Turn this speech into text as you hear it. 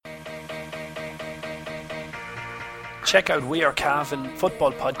Check out We Are Cavan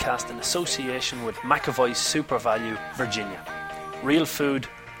football podcast in association with McAvoy's Super Value, Virginia. Real food,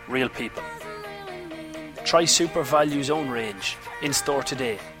 real people. Try Super Value's own range, in store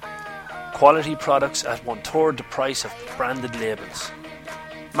today. Quality products at 1/3 the price of branded labels.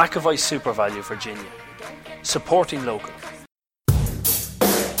 McAvoy's Super Value, Virginia. Supporting local.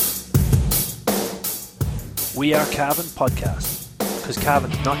 We Are Cavan podcast, because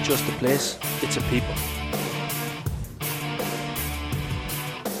Cavan's not just a place, it's a people.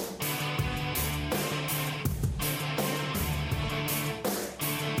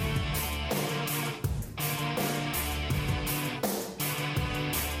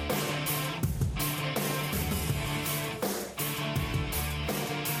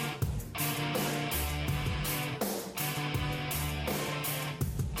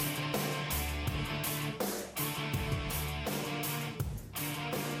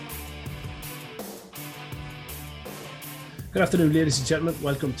 Good afternoon, ladies and gentlemen.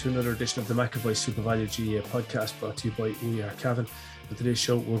 Welcome to another edition of the McAvoy Super Value GA podcast, brought to you by We Are Cavan. On today's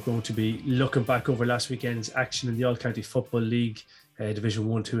show, we're going to be looking back over last weekend's action in the All-County Football League, Division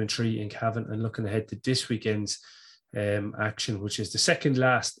 1, 2 and 3 in Cavan, and looking ahead to this weekend's action, which is the second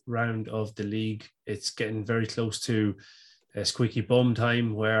last round of the league. It's getting very close to squeaky bum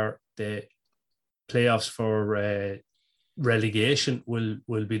time, where the playoffs for relegation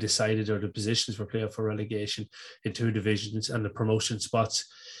will be decided, or the positions for playoff for relegation in 2 divisions, and the promotion spots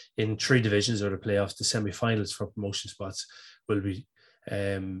in 3 divisions, or the playoffs, the semi-finals for promotion spots, will be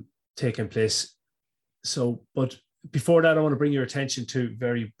taking place. So, but before that, I want to bring your attention to,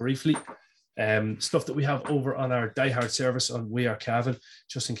 very briefly, stuff that we have over on our diehard service on We Are Cavan,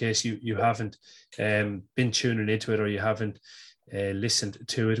 just in case you haven't been tuning into it, or you haven't listened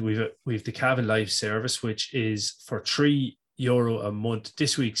to it. We've the Cavan Live service, which is for €3 a month.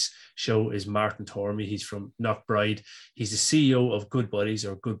 This week's show is Martin Tormey. He's from Knockbride. He's the CEO of Good Buddies,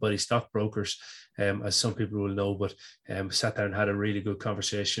 or Good Buddy Stockbrokers, as some people will know. But sat down and had a really good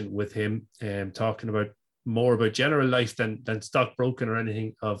conversation with him, talking about more about general life than stockbroking or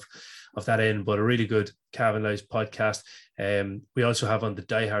anything of that end, but a really good Cavan Live podcast. We also have on the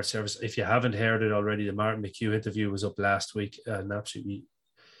diehard service, if you haven't heard it already, the Martin McHugh interview was up last week, an absolutely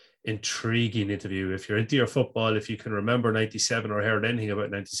intriguing interview. If you're into your football, if you can remember 97 or heard anything about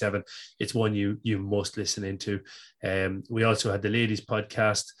 97, it's one you must listen into. We also had the ladies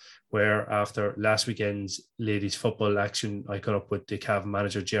podcast, where after last weekend's ladies football action, I caught up with the Cavan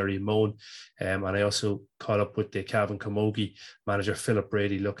manager, Jerry Moan, and I also caught up with the Cavan Camogie manager, Philip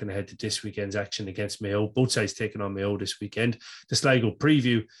Brady, looking ahead to this weekend's action against Mayo. Both sides taking on Mayo this weekend. The Sligo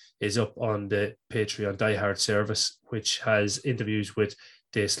preview is up on the Patreon diehard service, which has interviews with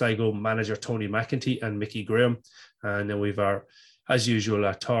the Sligo manager, Tony McEntee, and Mickey Graham. And then we've our, as usual,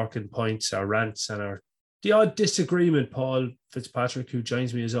 our talking points, our rants, and the odd disagreement. Paul Fitzpatrick, who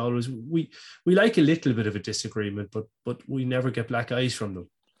joins me as always, we like a little bit of a disagreement, but we never get black eyes from them.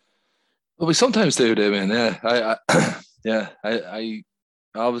 Well, we sometimes do, Damien. Yeah, I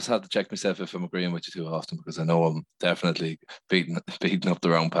always have to check myself if I'm agreeing with you too often, because I know I'm definitely beating up the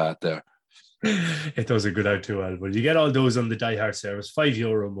wrong path there. It doesn't go down too well, but you get all those on the diehard service,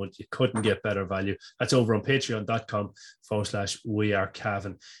 €5 a month. You couldn't get better value. That's over on patreon.com/We Are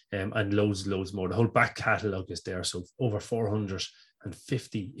Cavan, and loads more. The whole back catalogue is there, so over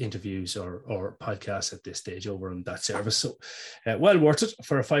 450 interviews or podcasts at this stage over on that service. So well worth it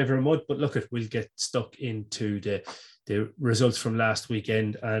for a €5 a month. But look, we'll get stuck into the results from last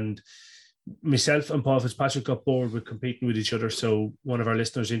weekend. And myself and Paul Fitzpatrick got bored with competing with each other, so one of our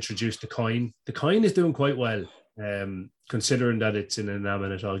listeners introduced the coin. The coin is doing quite well, considering that it's an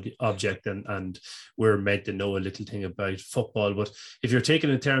inanimate object, and we're meant to know a little thing about football. But if you're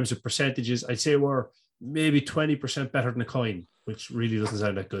taking in terms of percentages, I'd say we're maybe 20% better than a coin, which really doesn't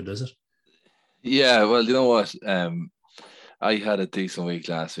sound that good, does it? Yeah, well, you know what? I had a decent week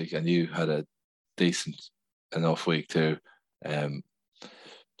last week, and you had a decent enough week too.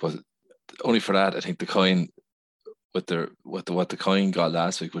 But only for that, I think the coin, what the coin got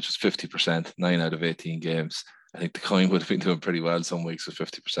last week, which was 50%, 9 out of 18 games, I think the coin would have been doing pretty well some weeks with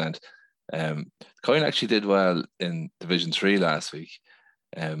 50%. The coin actually did well in Division 3 last week,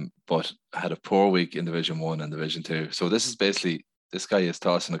 but had a poor week in Division 1 and Division 2. So this is basically, this guy is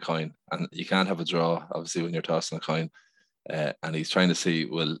tossing a coin, and you can't have a draw, obviously, when you're tossing a coin. And he's trying to see,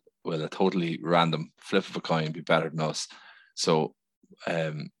 will a totally random flip of a coin be better than us? So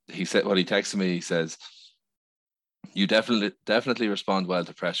he said, what he texted me, he says, you definitely respond well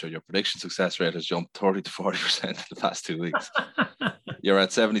to pressure. Your prediction success rate has jumped 30 to 40% in the past 2 weeks. You're at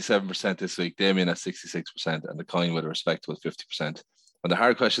 77% this week, Damien at 66%, and the coin with a respectable 50%. When the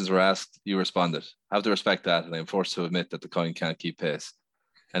hard questions were asked, you responded. Have to respect that, and I'm forced to admit that the coin can't keep pace.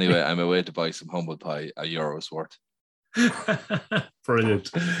 Anyway, I'm away to buy some humble pie, €1 worth.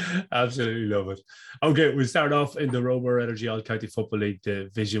 Brilliant. Absolutely love it. Okay, we'll start off in the Rover Energy All County Football League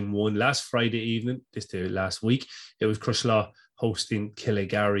Division 1. Last Friday evening, last week, it was Crosslaw hosting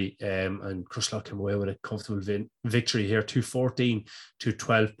Killygarry, and Crosslaw came away with a comfortable victory here, 2-14 to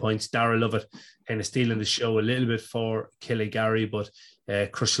 12 points. Dara Lovett kind of stealing the show a little bit for Killygarry, but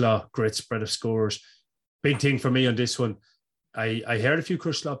Crosslaw, great spread of scores. Big thing for me on this one, I heard a few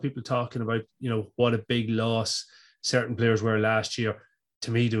Crosslaw people talking about, what a big loss certain players were last year.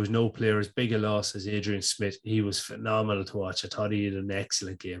 To me, there was no player as big a loss as Adrian Smith. He was phenomenal to watch. I thought he had an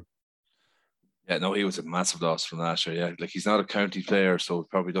excellent game. Yeah, no, he was a massive loss from last year. Yeah, like he's not a county player, so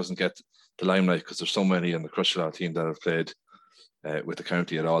probably doesn't get the limelight because there's so many on the Crosslaw team that have played with the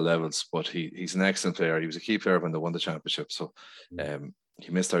county at all levels. But he's an excellent player. He was a key player when they won the championship. So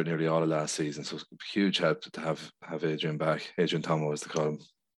he missed out nearly all of last season. So it's a huge help to have Adrian back. Adrian Thomo, as they call him.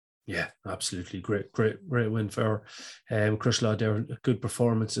 Yeah, absolutely. Great win for Crosslaw there. Good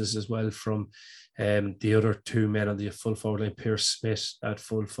performances as well from the other two men on the full forward line, Pierce Smith at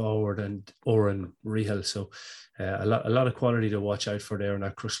full forward and Oren Rehal. So a lot of quality to watch out for there on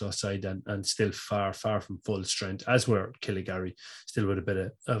that Crosslaw side, and still far from full strength, as were Killygarry, still with a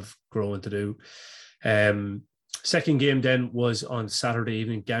bit of growing to do. Second game then was on Saturday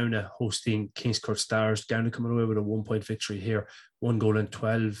evening, Gowna hosting Kingscourt Stars. Gowna coming away with a 1-point victory here, 1 goal in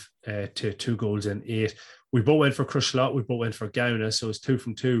 12 to 2 goals in 8. We both went for Crosslaw, we both went for Gowna, so it's 2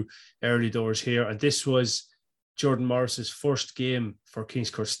 from 2 early doors here. And this was Jordan Morris's first game for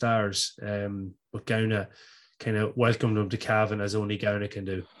Kingscourt Stars, but Gowna kind of welcomed him to Cavan as only Gowna can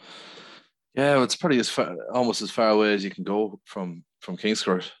do. Yeah, well, it's pretty almost as far away as you can go from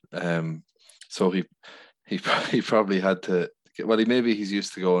Kingscourt. So he probably had to. Well, he's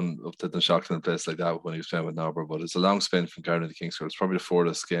used to going up to Dunshaughlin and place like that when he was playing with Nobber, but it's a long spin from Gowna to Kingscourt. It's probably the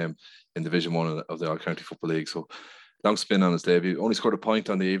furthest game in Division 1 of the All County Football League. So long spin on his debut. Only scored a point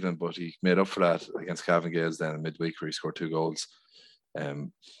on the evening, but he made up for that against Cavan Gales then in midweek where he scored 2 goals.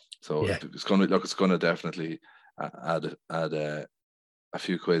 It's going to definitely add a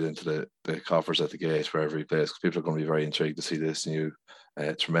few quid into the coffers at the gate wherever he plays, because people are going to be very intrigued to see this new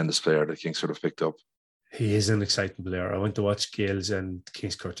tremendous player that Kingscourt have picked up. He is an exciting player. I went to watch Gales and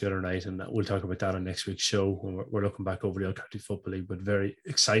Kingscourt the other night, and we'll talk about that on next week's show when we're looking back over the All County Football League, but very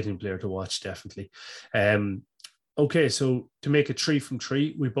exciting player to watch, definitely. Okay, so to make it 3 from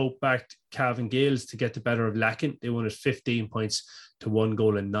 3, we both backed Cavan Gales to get the better of Lacken. They won at 15 points to 1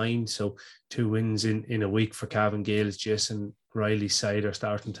 goal in 9, so 2 wins in a week for Cavan Gales. Jason Riley's side are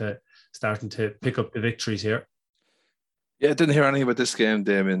starting to pick up the victories here. Yeah, I didn't hear anything about this game,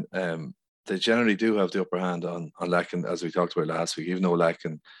 Damien. They generally do have the upper hand on Lacken, as we talked about last week, even though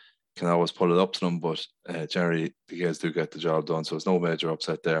Lacken can always pull it up to them, but generally the guys do get the job done, so there's no major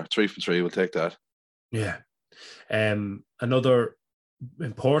upset there. 3 from 3, we'll take that. Yeah. Another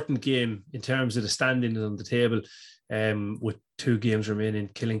important game in terms of the standings on the table, with 2 games remaining,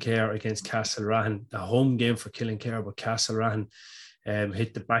 Killincare against Castlerahan. A home game for Killincare, but Castlerahan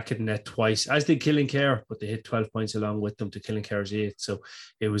hit the back of the net twice, as did Killincare, but they hit 12 points along with them to Killincare's 8. So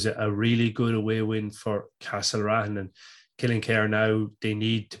it was a really good away win for Castlerahan, and Killincare now, they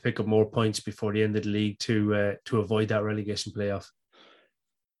need to pick up more points before the end of the league to avoid that relegation playoff.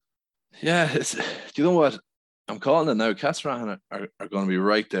 Yeah, do you know what? I'm calling it now. Castlerahan are going to be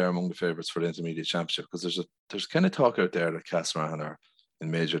right there among the favourites for the Intermediate Championship, because there's kind of talk out there that Castlerahan are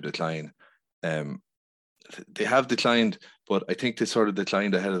in major decline. They have declined, but I think they sort of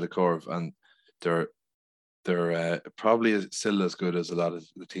declined ahead of the curve, and they're probably still as good as a lot of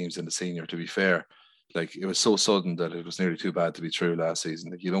the teams in the senior, to be fair. Like, it was so sudden that it was nearly too bad to be true last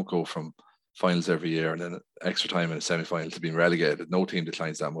season. Like, you don't go from finals every year and then extra time in a semi-final to being relegated. No team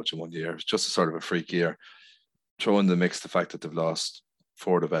declines that much in 1 year. It's just a sort of a freak year. Throw in the mix the fact that they've lost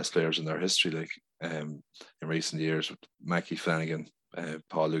 4 of the best players in their history, like in recent years, with Mackie Flanagan,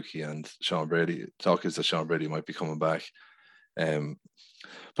 Paul Lukey and Sean Brady. Talk is that Sean Brady might be coming back. But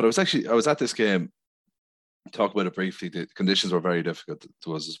I was at this game, talk about it briefly. The conditions were very difficult.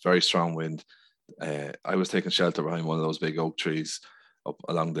 There was a very strong wind. I was taking shelter behind one of those big oak trees up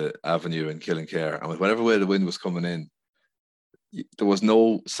along the avenue in Killincare, and whatever way the wind was coming in, there was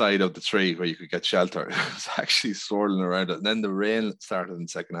no side of the tree where you could get shelter. It was actually swirling around it. And then the rain started in the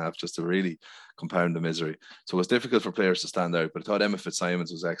second half just to really compound the misery. So it was difficult for players to stand out, but I thought Emma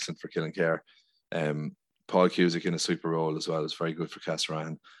Fitzsimons was excellent for Killincare. Paul Cusick in a super role as well is very good for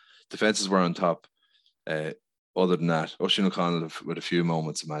Castlerahan. Defences were on top. Other than that, Oisin O'Connell with a few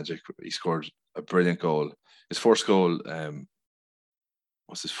moments of magic. He scored a brilliant goal. His first goal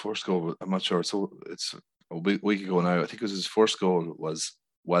was his first goal. I'm not sure. So it's a week ago now. I think it was his first goal was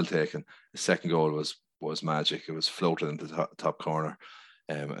well taken. His second goal was magic. It was floated into the top corner,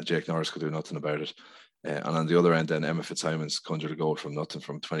 and Jake Norris could do nothing about it. And on the other end, then Emma Fitzsimons conjured a goal from nothing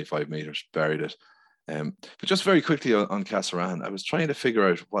from 25 metres, buried it. But just very quickly on Castlerahan, I was trying to figure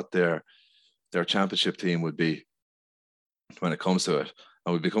out what their championship team would be when it comes to it.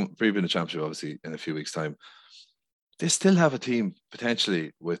 And we'll become previewing the championship, obviously, in a few weeks' time. They still have a team,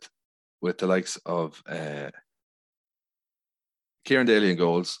 potentially, with the likes of Kieran Daly in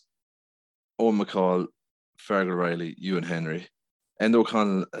goals, Owen McCall, Fergal Riley, Ewan Henry. Enda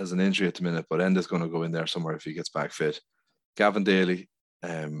O'Connell has an injury at the minute, but Enda's going to go in there somewhere if he gets back fit. Gavin Daly,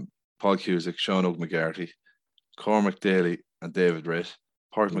 Paul Cusick, Sean McGarty, Cormac Daly, and David Ritt,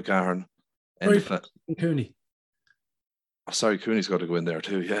 Pádraig McGahern, Cooney. Oh, sorry, Cooney's got to go in there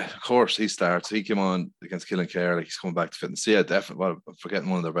too. Yeah, of course, he starts. He came on against Killincare, like he's coming back to fitness. Yeah, definitely. Well, I'm forgetting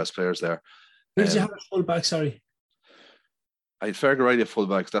one of their best players there. Who did you have at full back? Sorry, I had Fergal Riley at full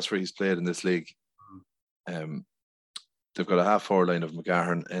back. That's where he's played in this league. They've got a half-forward line of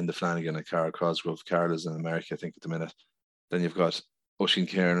McGahern, Enda Flanagan, and Carl Cosgrove. Carl is in America, I think, at the minute. Then you've got Oisin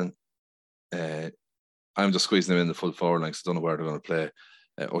Kiernan. I'm just squeezing them in the full forward line, so I don't know where they're going to play.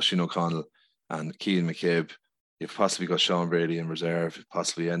 Oisin O'Connell and Cian McCabe. You've possibly got Sean Brady in reserve,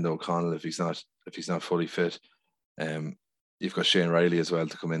 possibly Enda O'Connell if he's not fully fit. You've got Shane Riley as well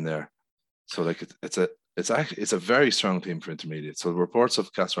to come in there. So like it's a very strong team for intermediate. So the reports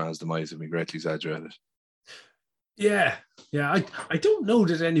of Castlerahan's demise have been greatly exaggerated. Yeah. I don't know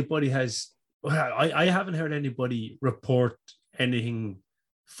that anybody has. I haven't heard anybody report anything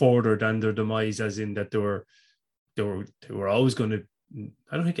further than their demise, as in that they were always going to.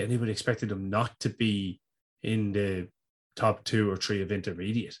 I don't think anybody expected them not to be in the top 2 or 3 of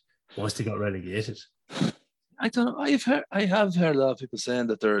intermediate once they got relegated. I don't know. I have heard a lot of people saying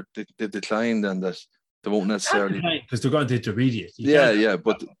that they've declined and that they won't necessarily because they're going to intermediate.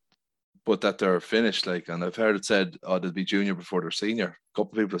 But that they're finished. Like, and I've heard it said, they'll be junior before they're senior. A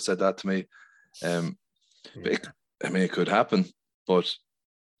couple of people have said that to me. It could happen, but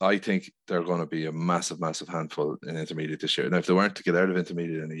I think they're going to be a massive, massive handful in intermediate this year. Now, if they weren't to get out of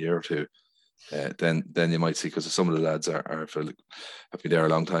intermediate in a year or two, then you might see, because some of the lads have been there a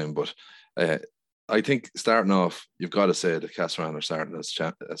long time. But I think starting off, you've got to say that Castlerahan are starting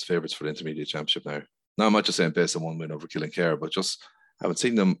as favourites for the intermediate championship now. Now, I'm not just saying based on one win over Killincare, but just haven't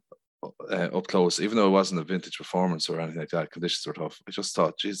seen them up close, even though it wasn't a vintage performance or anything like that. Conditions were tough. I just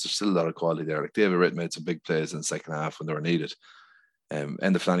thought, geez, there's still a lot of quality there. Like David Ritt made some big plays in the second half when they were needed.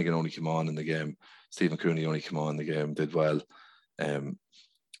 Enda Flanagan only came on in the game. Stephen Cooney only came on in the game, did well.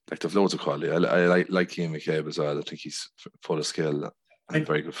 Like they've loads of quality. I like Cian McCabe as well. I think he's full of skill and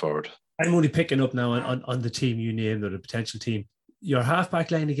very good forward. I'm only picking up now on the team you named, or the potential team. Your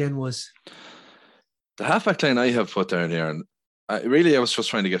halfback line again was? The halfback line I have put down here, and I was just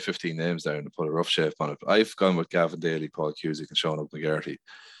trying to get 15 names down to put a rough shape on it. I've gone with Gavin Daly, Paul Cusick, and Sean McGarty.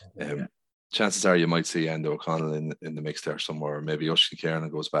 Chances are you might see Enda O'Connell in the mix there somewhere, or maybe Oisin Kiernan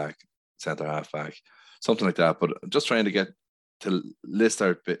goes back, centre halfback, something like that. But I'm just trying to get to list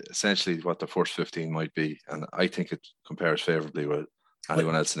out essentially what the first 15 might be, and I think it compares favourably with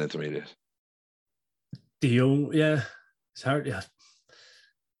anyone else in intermediate. It's hard. Yeah,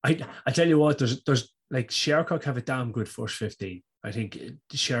 I tell you what, there's like Shercock have a damn good first 15. I think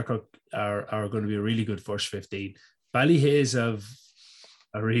Shercock are going to be a really good first 15. Ballyhaise have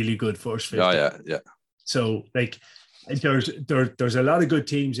a really good first 15. Oh yeah. So like there's a lot of good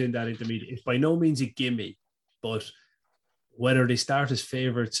teams in that intermediate. It's by no means a gimme, but whether they start as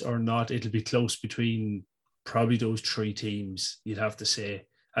favourites or not, it'll be close between probably those 3 teams, you'd have to say,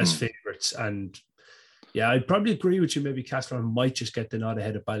 as favourites. And yeah, I'd probably agree with you. Maybe Castlerahan might just get the nod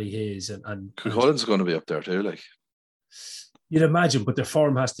ahead of Ballyhaise. And Cullen's going to be up there too, like. You'd imagine, but their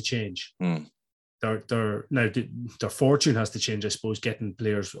form has to change. Their fortune has to change, I suppose, getting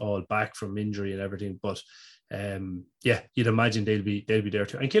players all back from injury and everything. But you'd imagine they'll be there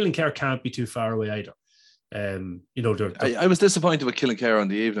too. And Killincare can't be too far away either. I was disappointed with Killincare on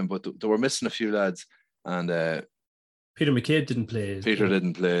the evening, but they were missing a few lads, and Peter McCabe didn't play. Peter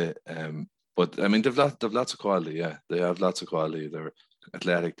didn't play, but I mean they've lots of quality. Yeah, they have lots of quality. They're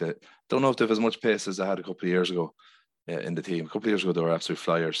athletic. They don't know if they have as much pace as they had a couple of years ago in the team. A couple of years ago they were absolute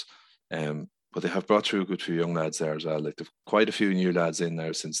flyers, but they have brought through a good few young lads there as well. Like they've quite a few new lads in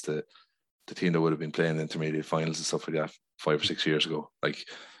there since the team that would have been playing intermediate finals and stuff like that 5 or 6 years ago. Like,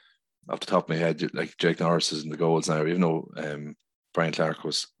 off the top of my head, like Jake Norris is in the goals now, even though Brian Clark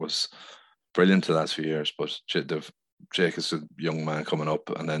was brilliant the last few years, but Jake is a young man coming up,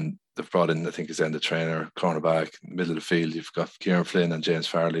 and then they've brought in, I think, his end of trainer, cornerback, middle of the field. You've got Kieran Flynn and James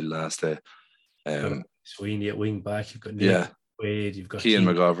Farley the last day. Sweeney at wing back. You've got Nick Wade. You've got Cian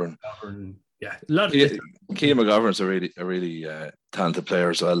McGovern. Yeah, a lot of Cian McGovern's a really talented player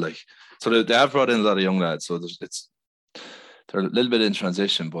as well. Like, so they have brought in a lot of young lads. So they're a little bit in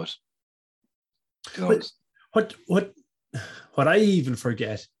transition, but you know. But what I even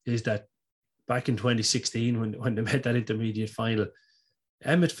forget is that back in 2016, when they made that intermediate final,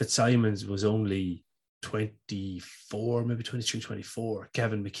 Emmett Fitzsimons was only 24, maybe 23, 24.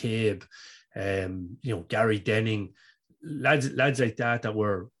 Kevin McCabe, Gary Denning, lads like that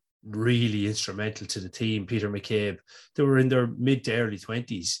were really instrumental to the team. Peter McCabe, they were in their mid to early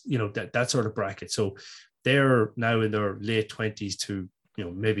 20s, that sort of bracket. So they're now in their late 20s to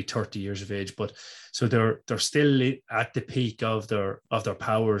maybe 30 years of age, but so they're still at the peak of their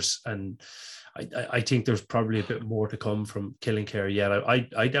powers, and I think there's probably a bit more to come from Killincare yet.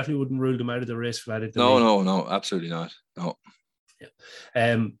 I definitely wouldn't rule them out of the race for that. No, absolutely not. No.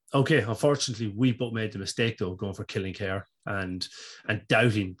 Yeah. Okay. Unfortunately, we both made the mistake though, going for Killincare and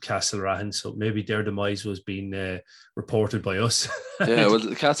doubting Castlerahan. So maybe their demise was being reported by us. Yeah. Well,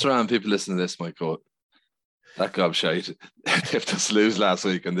 the Castlerahan people listening to this might go, that gobshite. If just lose last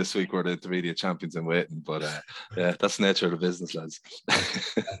week and this week we're the intermediate champions in waiting. But yeah, that's the nature of the business, lads.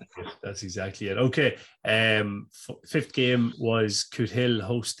 That's exactly it. Okay. Fifth game was Cootehill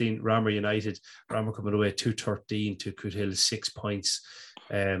hosting Ramor United. Ramor coming away 2-13 to Cootehill, 6 points.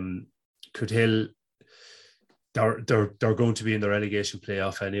 Cootehill, they're going to be in the relegation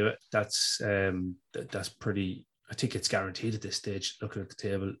playoff anyway. That's pretty, I think it's guaranteed at this stage, looking at the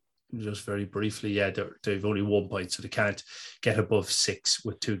table. Just very briefly, they've only 1 point, so they can't get above 6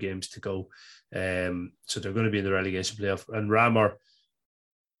 with 2 games to go. So they're going to be in the relegation playoff. And Ramor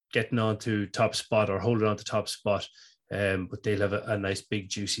getting on to top spot or holding on to top spot, but they'll have a nice big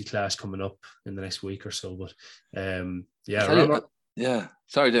juicy clash coming up in the next week or so. But Ramor. Yeah,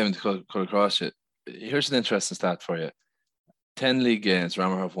 sorry, David, to cut across you. Here's an interesting stat for you: 10 league games,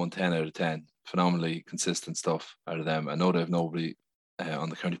 Ramor have won 10 out of 10. Phenomenally consistent stuff out of them. I know they have nobody on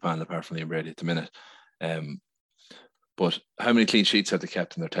the county panel apart from Liam Brady at the minute. But how many clean sheets have they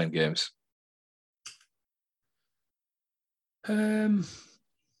kept in their 10 games? Killincare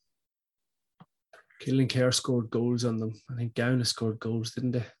scored goals on them. I think Gowna scored goals,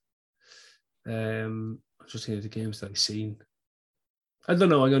 didn't they? I'm just thinking of the games that I've seen. I don't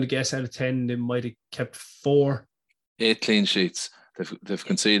know. I'm going to guess out of 10, they might have kept 4. 8 clean sheets. They've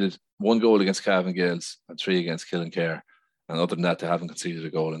conceded 1 goal against Cavan Gales and 3 against Killincare. And other than that, they haven't conceded a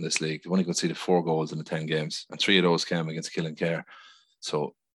goal in this league. They've only conceded 4 goals in the 10 games, and 3 of those came against Killincare.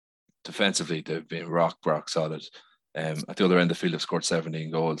 So defensively, they've been rock solid. At the other end of the field, they've scored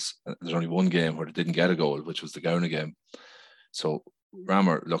 17 goals. There's only 1 game where they didn't get a goal, which was the Gowna game. So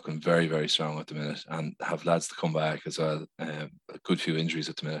Ramor looking very, very strong at the minute, and have lads to come back as well. A good few injuries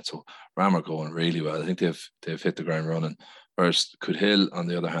at the minute. So Ramor going really well. I think they've hit the ground running. Whereas Cootehill, on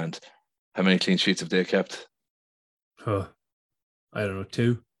the other hand, how many clean sheets have they kept? I don't know,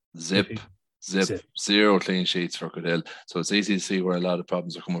 2. Zip. 0 clean sheets for Cootehill. So it's easy to see where a lot of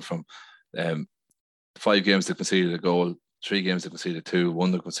problems are coming from. 5 games they conceded a goal, 3 games they conceded 2,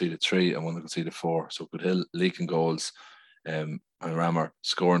 1 they conceded 3, and 1 they conceded 4. So Cootehill leaking goals, and Ramor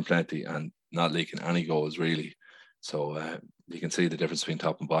scoring plenty and not leaking any goals really. So you can see the difference between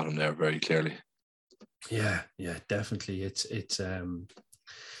top and bottom there very clearly. Yeah, definitely. It's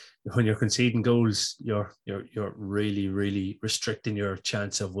when you're conceding goals, you're really, really restricting your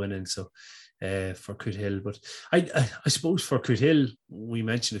chance of winning. So for Cootehill, but I suppose for Cootehill, we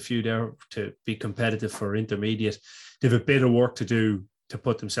mentioned a few there to be competitive for intermediate. They have a bit of work to do to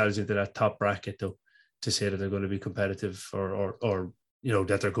put themselves into that top bracket, though, to say that they're going to be competitive or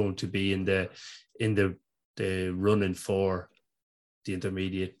that they're going to be in the running for the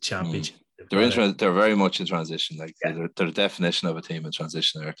intermediate championship. They're very much in transition. Like they're the definition of a team in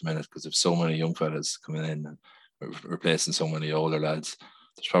transition there at the minute, because there's so many young fellas coming in and replacing so many older lads.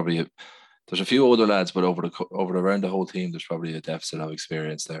 There's a few older lads, but around the whole team, there's probably a deficit of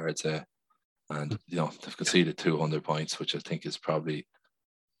experience there, I'd say. And they've conceded 200 points, which I think is probably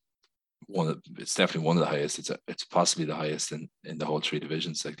it's definitely one of the highest. It's possibly the highest in the whole 3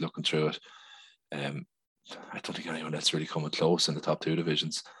 divisions. Like looking through it, I don't think anyone that's really coming close in the top 2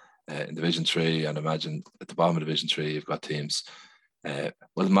 divisions. In Division 3, and imagine at the bottom of Division 3, you've got teams.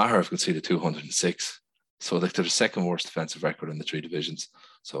 Maher have conceded 206, so they're the second worst defensive record in the 3 divisions.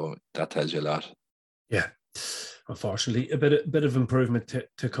 So that tells you a lot. Yeah, unfortunately, a bit of improvement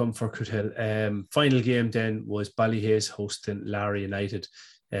to come for Cootehill. Final game then was Ballyhaise hosting Lara United.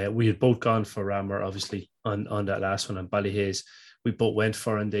 We had both gone for Ramor, obviously. on that last one. And Ballyhaise, we both went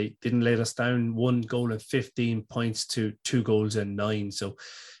for, and they didn't let us down. 1 goal and 15 points to 2 goals and 9. So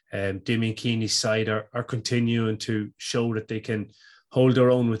Damien Keeney's side are continuing to show that they can hold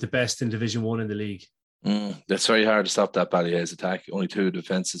their own with the best in Division 1 in the league. That's very hard to stop that Ballyhaise attack. Only 2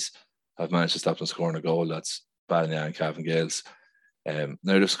 defences have managed to stop them scoring a goal. That's Ballina and Cavan Gales. Now,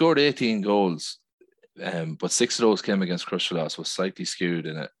 they've scored 18 goals, but 6 of those came against Crushala, so slightly skewed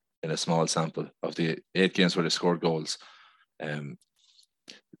in a small sample of the 8 games where they scored goals. In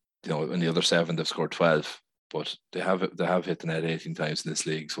the other 7, they've scored 12, but they have hit the net 18 times in this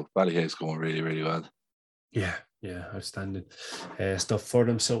league. So Ballyhaise going really, really well. Yeah, outstanding stuff for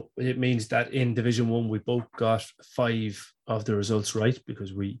them. So it means that in Division 1, we both got 5 of the results right,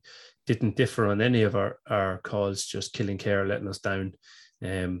 because we didn't differ on any of our calls, just Killincare letting us down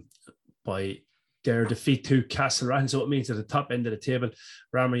by their defeat to Castleran. So it means at the top end of the table,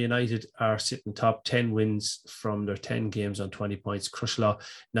 Ramor United are sitting top, 10 wins from their 10 games on 20 points. Crushala,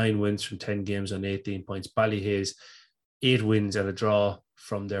 9 wins from 10 games on 18 points. Ballyhaise, 8 wins and a draw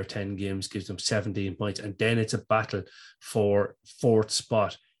from their 10 games, gives them 17 points. And then it's a battle for 4th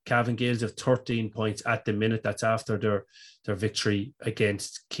spot. Cavan Gales have 13 points at the minute. That's after their victory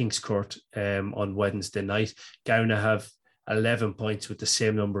against Kingscourt on Wednesday night. Gowna have 11 points with the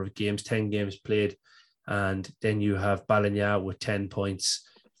same number of games, 10 games played. And then you have Ballina with 10 points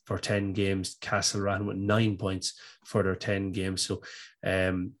for 10 games. Castleran with 9 points for their 10 games. So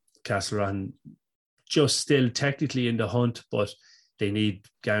Castleran just still technically in the hunt, but they need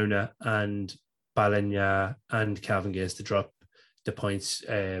Gowna and Ballina and Cavan Gales to drop the points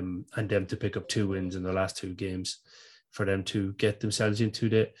and them to pick up 2 wins in the last 2 games for them to get themselves into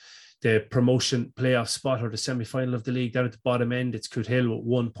the promotion playoff spot or the semi-final of the league. Down at the bottom end, it's Coothill with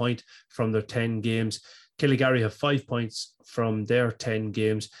 1 point from their 10 games. Killigarry have 5 points from their 10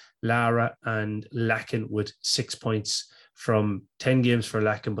 games. Lara and Lacken with 6 points from 10 games for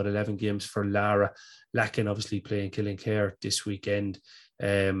Lacken, but 11 games for Lara. Lacken obviously playing Killincare this weekend.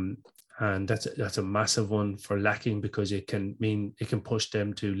 And that's a massive one for Lacken, because it can push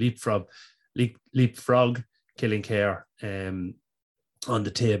them to leapfrog Killincare on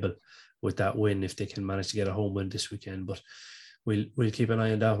the table with that win, if they can manage to get a home win this weekend. But we'll keep an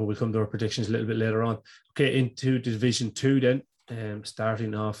eye on that when we come to our predictions a little bit later on. Okay, into Division 2 then,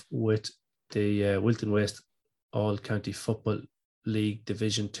 starting off with the Wilton West All-County Football League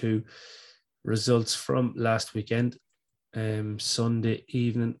Division 2 results from last weekend. Sunday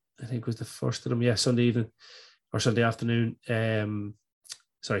evening, I think, was the first of them. Yeah, Sunday evening or Sunday afternoon.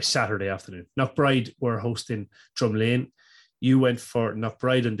 Saturday afternoon. Knockbride were hosting Drumlane. You went for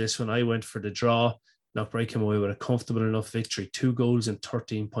Knockbride on this one. I went for the draw. Knockbride came away with a comfortable enough victory. 2 goals and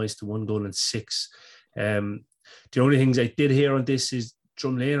 13 points to 1 goal and 6. The only things I did hear on this is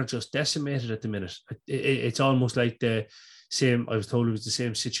Drumlane are just decimated at the minute. It's almost like the same. I was told it was the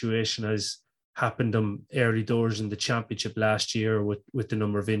same situation as happened them early doors in the championship last year with the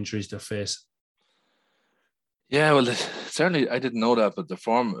number of injuries they're facing. Yeah, well, certainly I didn't know that, but the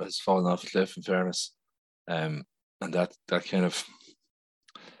form has fallen off a cliff, in fairness. And that kind of,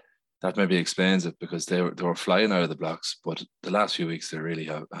 that maybe explains it, because they were flying out of the blocks, but the last few weeks they really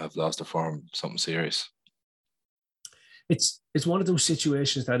have lost their form, something serious. It's one of those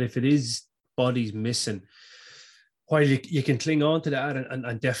situations that if it is bodies missing, while you can cling on to that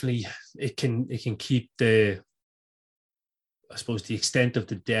and definitely it can keep the extent of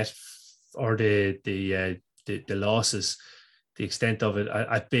the debt or the losses, the extent of it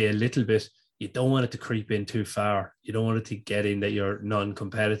at bay a little bit. You don't want it to creep in too far. You don't want it to get in that you're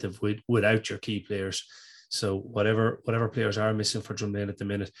non-competitive without your key players. So whatever players are missing for Drumlane at the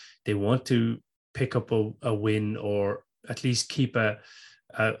minute, they want to pick up a win, or at least keep a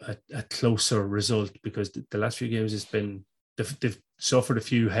closer result, because the last few games has been, they've suffered a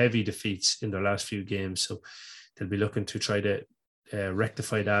few heavy defeats in their last few games. So they'll be looking to try to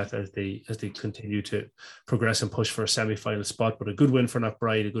rectify that as they continue to progress and push for a semi-final spot. But a good win for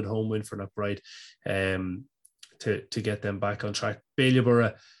Knockbride, a good home win for Knockbride, to get them back on track.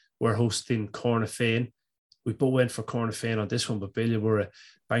 Bailieborough were hosting Cornafane. We both went for Cornafane on this one, but Bailieborough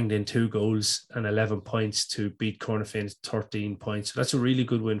banged in 2 goals and 11 points to beat Cornafane's 13 points. So that's a really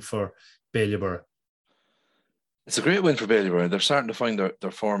good win for Bailieborough. It's a great win for Bailieborough. They're starting to find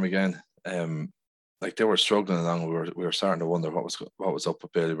their form again. Like they were struggling along. We were starting to wonder what was up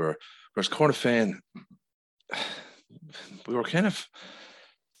with Bailieborough. Whereas Cornafane, we were kind of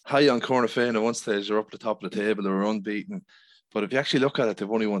high on Cornafane at one stage. They're up at the top of the table. They were unbeaten. But if you actually look at it,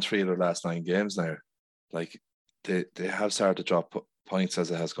 they've only won 3 of their last 9 games now. Like they have started to drop points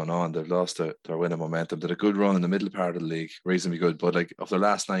as it has gone on. They've lost their winning momentum. They had a good run in the middle part of the league, reasonably good. But like of their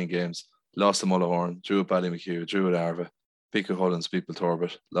last 9 games, lost to Mullahoran, drew at Ballymacue, drew at Arva, beat Cullens, beat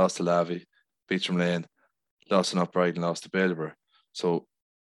Belturbet, lost to Lavey, beat Drumlane, lost to Knockbride and lost to Bailieborough. So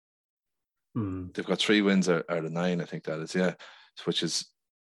they've got 3 wins out of 9, I think that is, yeah. Which is,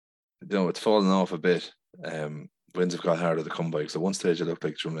 it's fallen off a bit. Wins have got harder to come by. Because at one stage it looked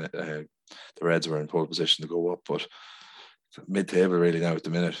like the Reds were in pole position to go up, but mid-table really now at the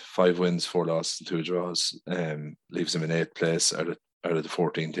minute. 5 wins, 4 losses and 2 draws. Leaves them in 8th place out of the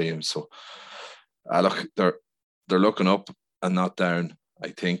 14 teams. So look, they're looking up and not down, I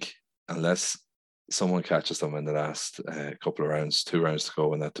think, unless someone catches them in the last couple of rounds, 2 rounds to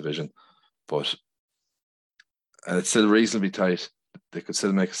go in that division. But it's still reasonably tight. They could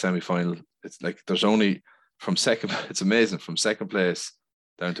still make a semi-final. It's like there's only from second. It's amazing, from second place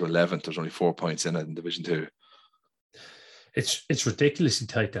down to 11th. There's only 4 points in it in Division 2. It's ridiculously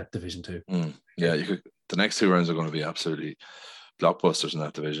tight, that Division 2. Yeah, the next 2 rounds are going to be absolutely blockbusters in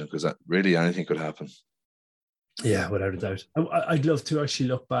that division, because really anything could happen. Yeah, without a doubt. I'd love to actually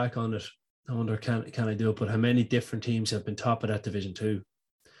look back on it. I wonder, can I do it? But how many different teams have been top of that Division 2?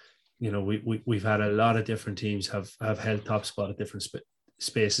 You know, we've had a lot of different teams have held top spot at different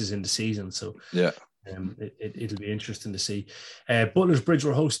spaces in the season. So yeah, it'll be interesting to see. Butler's Bridge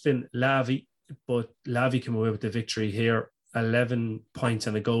were hosting Lavey, but Lavey came away with the victory here. 11 points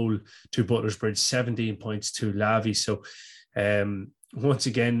and a goal to Butler's Bridge, 17 points to Lavey. So once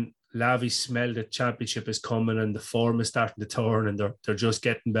again, Lavey smelled the championship is coming and the form is starting to turn, and they're just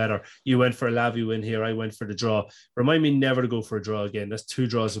getting better. You went for a Lavey win here. I went for the draw. Remind me never to go for a draw again. That's 2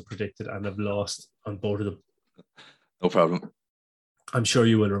 draws I've predicted and I've lost on both of them. No problem. I'm sure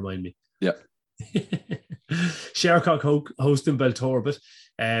you will remind me. Yeah. Shercock hosting Belturbet.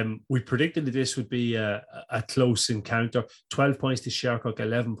 We predicted that this would be a close encounter. 12 points to Shercock,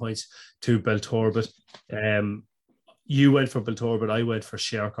 11 points to Belturbet. You went for Belturbet, I went for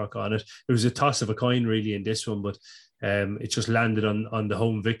Shercock on it. It was a toss of a coin really in this one, but it just landed on the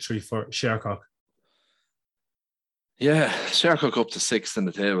home victory for Shercock. Yeah, Shercock up to 6th in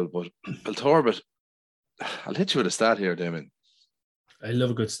the table, but Belturbet, I'll hit you with a stat here, Damien. I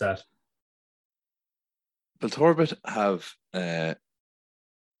love a good stat. Belturbet have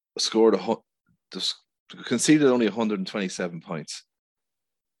conceded only 127 points.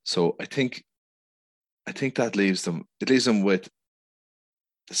 So I think that leaves them with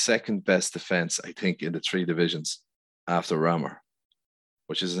the second best defense, I think, in the 3 divisions after Ramor,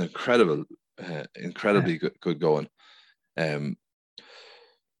 which is an incredibly good going. No,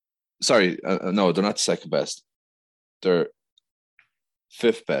 they're not second best. They're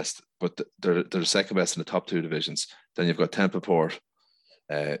 5th best, but they're the second best in the top 2 divisions. Then you've got Templeport,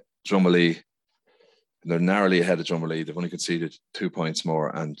 Drumalee. They're narrowly ahead of Drumalee. They've only conceded 2 points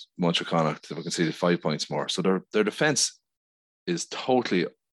more, and Montreconach, they've conceded 5 points more. So their defence is totally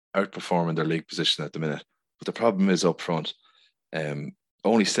outperforming their league position at the minute. But the problem is up front.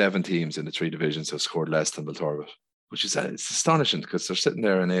 Only 7 teams in the 3 divisions have scored less than Belturbet, which is it's astonishing, because they're sitting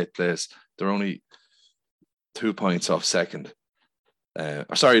there in 8th place. They're only 2 points off second. They're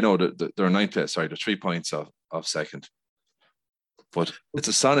 9th place. Sorry, they're 3 points off second. But it's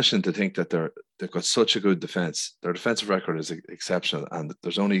astonishing to think that they've got such a good defence. Their defensive record is exceptional, and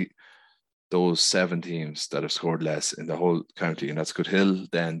there's only those 7 teams that have scored less in the whole county, and that's Goodhill,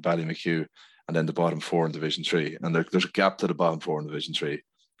 then Ballymacue, and then the bottom 4 in Division 3. And there's a gap to the bottom 4 in Division 3.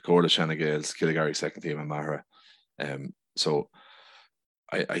 Corla, Shannon Gales, Killigary second team, and Mahara. So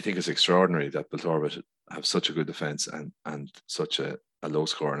I think it's extraordinary that Belturbet have such a good defence and such a low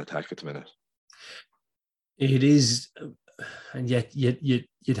scoring attack at the minute. It is, and yet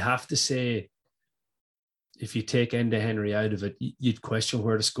you'd have to say, if you take Enda Henry out of it, you'd question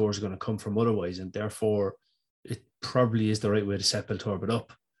where the score is going to come from otherwise, and therefore it probably is the right way to set Belturbet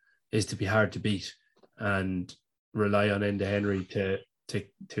up, is to be hard to beat and rely on Enda Henry to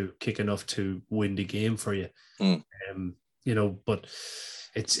kick enough to win the game for you. But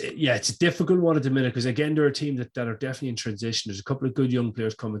it's a difficult one at the minute, because again, they're a team that are definitely in transition. There's a couple of good young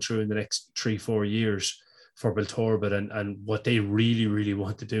players coming through in the next 3-4 years for Belturbet, and what they really, really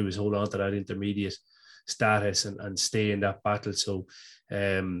want to do is hold on to that intermediate status and stay in that battle. So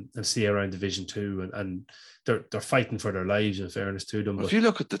and stay around Division 2, and they're fighting for their lives, in fairness to them. But if you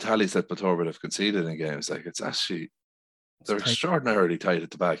look at the tallies that Belturbet have conceded in games, like they're extraordinarily tight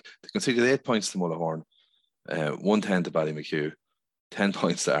at the back. They conceded 8 points to Mullahoran, 110 to Ballymacue, 10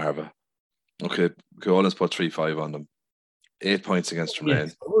 points to Arva. Okay, Cullens put 3-5 on them. 8 points against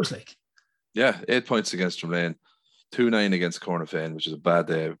Drumlane. Yeah, 8 points against Drumlane. 2-9 against Cornafane, which is a bad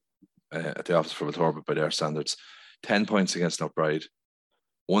day at the office for Belturbet by their standards. 10 points against Knockbride.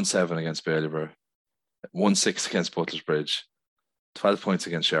 1-7 against Bailieborough. 1-6 against Butler's Bridge. 12 points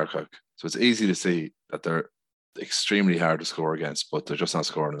against Shercock. So it's easy to see that they're extremely hard to score against, but they're just not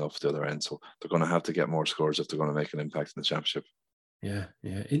scoring enough at the other end. So they're going to have to get more scores if they're going to make an impact in the championship. Yeah.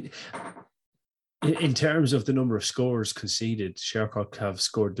 In terms of the number of scores conceded, Shercock have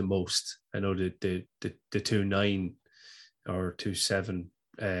scored the most. I know the 2-9 or 2-7,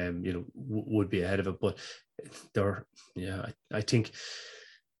 would be ahead of it, but I think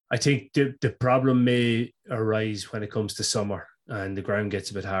the problem may arise when it comes to summer and the ground gets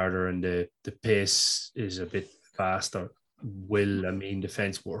a bit harder and the pace is a bit faster. Will a mean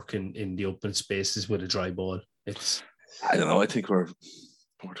defence work in the open spaces with a dry ball? I don't know. I think we're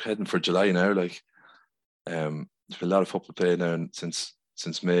heading for July now. Like, there's been a lot of football played now since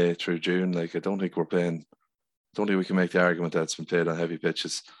May through June. Like, I don't think we can make the argument that it's been played on heavy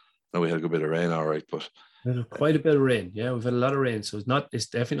pitches. No, we had a good bit of rain, all right, but quite a bit of rain. Yeah, we've had a lot of rain, so it's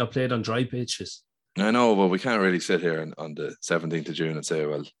definitely not played on dry pitches. I know, but we can't really sit here on the 17th of June and say,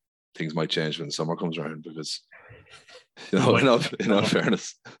 well, things might change when the summer comes around, because in all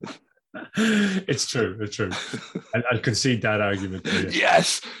fairness. It's true. I'll concede that argument.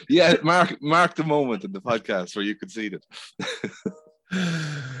 Yes. Yeah, mark the moment in the podcast where you conceded.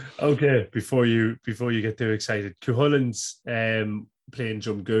 Okay, before you get too excited, Cuchullin's playing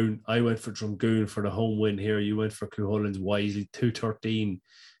Drumgoon. I went for Drumgoon for the home win here. You went for Cuchullin's wisely, 2-13.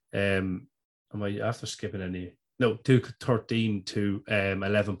 Am I after skipping any? No, 2-13 to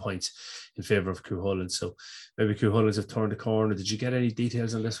 11 points in favour of Cuchulainn. So maybe Cuchullin's have turned the corner. Did you get any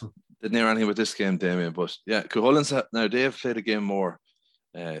details on this one? Didn't hear anything with this game, Damien, but yeah, Cuchullin's now they have played a game more.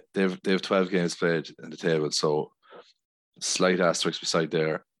 They've 12 games played in the table, so slight asterisk beside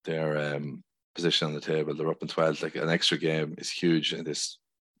their position on the table. They're up in 12. Like, an extra game is huge in this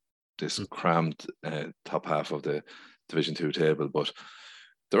crammed top half of the Division 2 table, but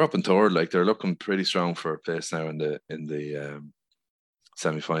they're up in third. Like, they're looking pretty strong for a place now in the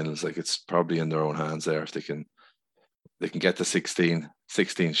semi-finals. Like, it's probably in their own hands there if they can get to 16.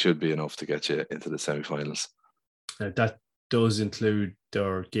 16 should be enough to get you into the semi-finals. That does include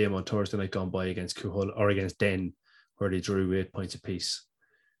their game on Thursday night gone by against Cuchulainn or against Den, where they drew 8 points apiece.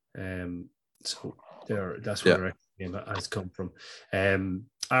 So that's where the game has come from.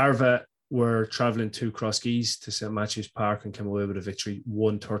 Arva were travelling to Crosskeys to St Matthew's Park and came away with a victory,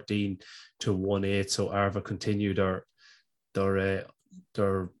 1-13 to 1-8. So Arva continued their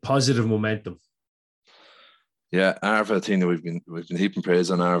positive momentum. Yeah, Arva, I think that we've been heaping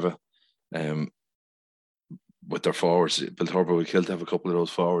praise on Arva with their forwards. Biltorba would kill to have a couple of those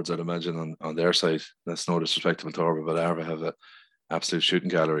forwards, I'd imagine, on their side. That's no disrespect to Biltorba, but Arva have an absolute shooting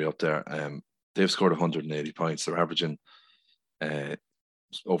gallery up there. They've scored 180 points. They're averaging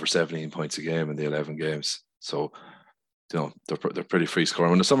over 17 points a game in the 11 games. So, they're pretty free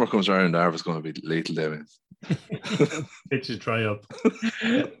scoring. When the summer comes around, Arva's going to be lethal, David. It should dry up.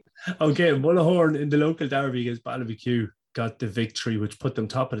 Okay, Mullahoran in the local derby against Ballybecue got the victory, which put them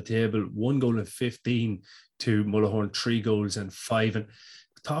top of the table, 1 goal and 15 to Mullahoran, 3 goals and 5. And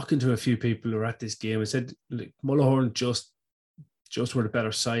talking to a few people who were at this game, I said, like, Mullahoran just were the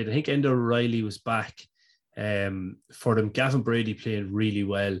better side. I think Enda O'Reilly was back for them. Gavin Brady playing really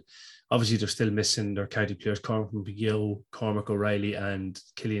well. Obviously, they're still missing their county players, Cormac McGill, Cormac O'Reilly and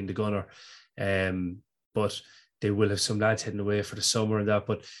Killian the Gunner. But they will have some lads heading away for the summer and that.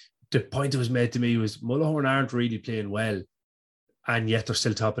 But the point that was made to me was Mullahoran aren't really playing well, and yet they're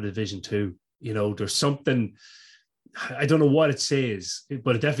still top of Division 2. There's something, I don't know what it says,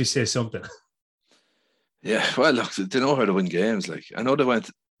 but it definitely says something. Yeah, well, look, they know how to win games. Like, I know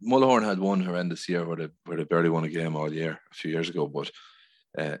Mullahoran had one horrendous year where they barely won a game all year a few years ago, but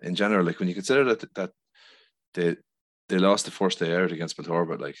in general, like, when you consider that they lost the first day out against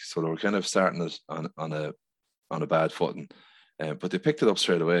Biltorba, like, so they were kind of starting it on a bad footing. But they picked it up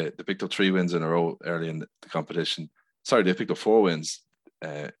straight away. They picked up 3 wins in a row early in the competition. Sorry, they picked up 4 wins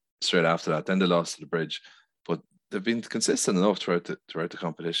straight after that. Then they lost to the Bridge. But they've been consistent enough throughout the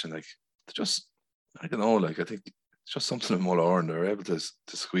competition. Like, they just, I don't know, like, I think it's just something in Mullahoran. They're able to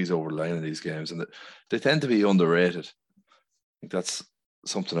squeeze over the line in these games. And they tend to be underrated. I think that's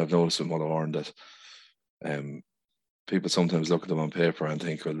something I've noticed with Mullahoran, that people sometimes look at them on paper and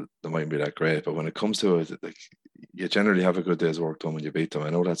think, well, they mightn't be that great. But when it comes to it, like, you generally have a good day's work done when you beat them. I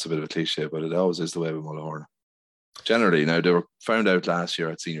know that's a bit of a cliche, but it always is the way with Mullahoran. Generally, now, they were found out last year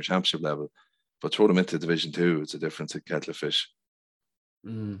at senior championship level, but throw them into Division 2, it's a different kettle of fish.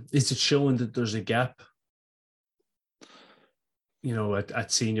 Is it showing that there's a gap?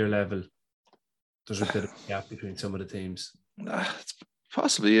 At senior level, there's a bit of a gap between some of the teams. It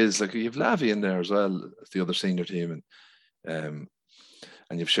possibly is. Like, you've Lavey in there as well as the other senior team, and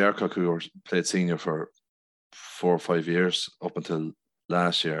you've Shercock, who played senior for 4 or 5 years up until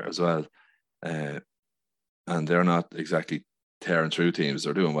last year as well. And they're not exactly tearing through teams.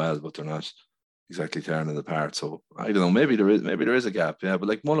 They're doing well, but they're not exactly tearing them apart. So I don't know. Maybe there is a gap. Yeah, but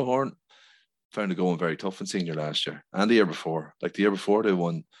like Mullahoran found it going very tough in senior last year and the year before. Like the year before, they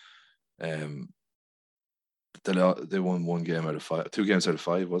won. They won 1 game out of 5, 2 games out of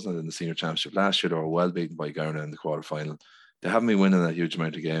 5, wasn't it, in the senior championship? Last year they were well beaten by Garner in the quarterfinal. They haven't been winning a huge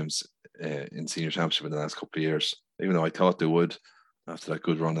amount of games in senior championship in the last couple of years, even though I thought they would after that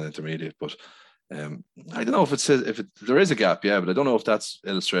good run in intermediate. But I don't know if there is a gap, yeah, but I don't know if that's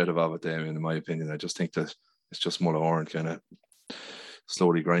illustrative of it, Damien, in my opinion. I just think that it's just Mullahoran kind of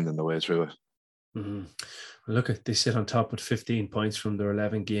slowly grinding the way through it. Mm-hmm. Well, look, they sit on top with 15 points from their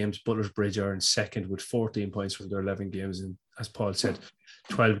 11 games. Butler's Bridge are in second with 14 points from their 11 games. And as Paul said,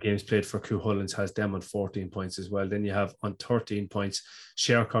 12 games played for Cuchulains has them on 14 points as well. Then you have on 13 points,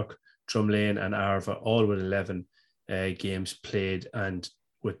 Shercock, Drumlane and Arva, all with 11 games played. And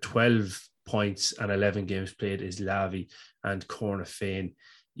with 12 points and 11 games played is Lavey and Cornafane.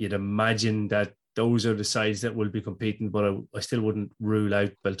 You'd imagine that those are the sides that will be competing, but I still wouldn't rule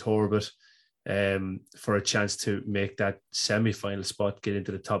out Belturbet for a chance to make that semi-final spot, get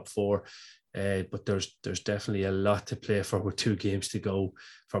into the top 4. But there's definitely a lot to play for with 2 games to go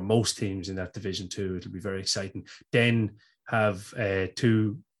for most teams in that Division 2. It'll be very exciting. Then have 12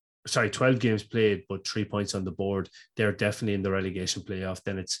 games played, but 3 points on the board. They're definitely in the relegation playoff.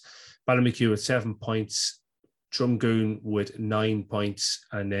 Then it's Ballymacue with 7 points, Drumgoon with 9 points,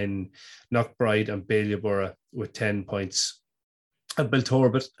 and then Knockbride and Ballyaborough with 10 points. And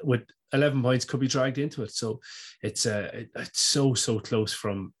Belturbet with 11 points could be dragged into it. So it's so close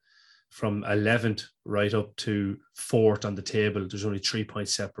from 11th right up to 4th on the table. There's only 3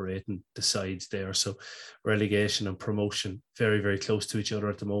 points separating the sides there. So relegation and promotion very, very close to each other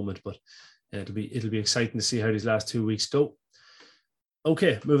at the moment. But it'll be exciting to see how these last 2 weeks go.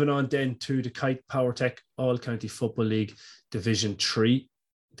 Okay, moving on then to the Kite Powertech All County Football League Division 3.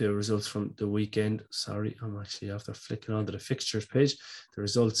 The results from the weekend. Sorry, I'm actually after flicking onto the fixtures page. The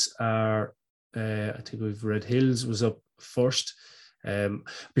results are, I think we've Red Hills was up first.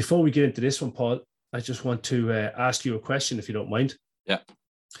 Before we get into this one, Paul, I just want to ask you a question, if you don't mind. Yeah.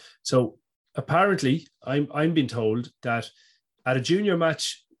 So apparently, I'm being told that at a junior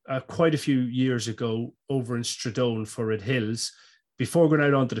match quite a few years ago over in Stradone for Red Hills, before going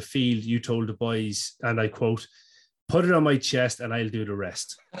out onto the field, you told the boys, and I quote, "Put it on my chest and I'll do the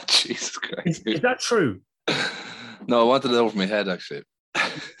rest." Jesus Christ. Is that true? No, I wanted it over my head, actually.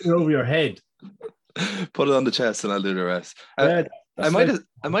 Over your head. Put it on the chest and I'll do the rest. Yeah, I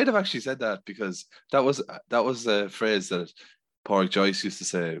might have actually said that because that was a phrase that Pádraig Joyce used to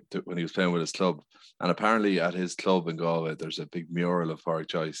say when he was playing with his club. And apparently at his club in Galway, there's a big mural of Pádraig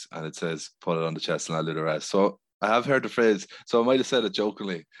Joyce and it says, "Put it on the chest and I'll do the rest." So I have heard the phrase, so I might have said it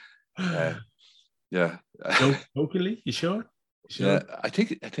jokingly. Yeah. Jokingly? You sure? Yeah, I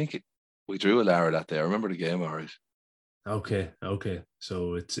think we drew a Lara that day. I remember the game all right. Okay.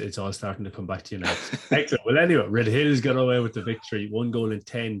 So it's all starting to come back to you now. Excellent. Well, anyway, Red Hills got away with the victory. 1 goal in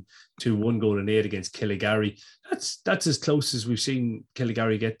 10 to 1 goal in 8 against Killigarry. That's as close as we've seen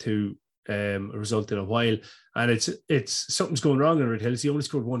Killigarry get to a result in a while. And it's something's going wrong in Red Hills. He only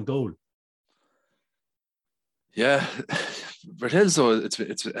scored 1 goal. Yeah, Red Hills, though, it's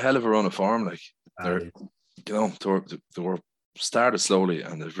a hell of a run of form. Like they were started slowly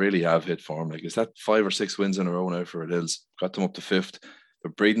and they really have hit form. Like, is that 5 or 6 wins in a row now for Red Hills? Got them up to 5th.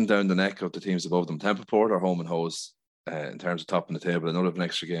 They're breathing down the neck of the teams above them. Templeport are home and hose in terms of topping the table. I know they have an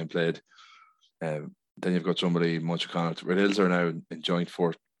extra game played. Then you've got Drumlane, Munchauconnet. Red Hills are now in joint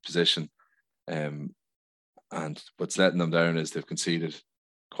 4th position. And what's letting them down is they've conceded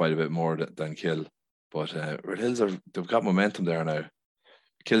quite a bit more than Kill. But Red Hills they've got momentum there now.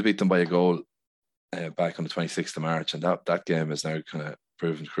 Kill beat them by a goal back on the 26th of March, and that game is now kind of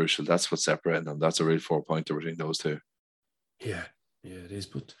proven crucial. That's what's separating them. That's a real 4-pointer between those two. Yeah, it is.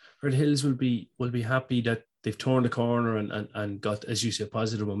 But Red Hills will be happy that they've turned the corner and got, as you say,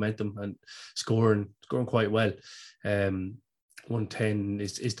 positive momentum and scoring quite well. 110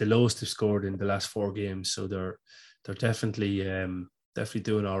 is the lowest they've scored in the last 4 games, so they're definitely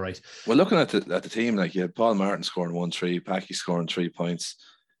doing all right. Well, looking at the team, like you had Paul Martin scoring 1-3, Packy scoring 3 points,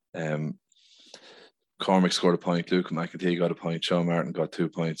 Cormac scored a point, Luke McEntee got a point, Sean Martin got 2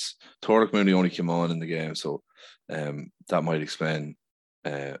 points. Torrick Mooney only came on in the game, so that might explain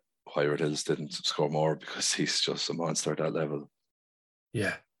why Red Hills didn't score more, because he's just a monster at that level.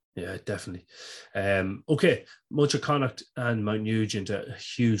 Yeah, definitely. Okay, Munchauconnet and Mount Nugent, a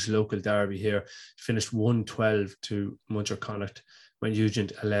huge local derby here, finished 1-12 to Munchauconnet. Mount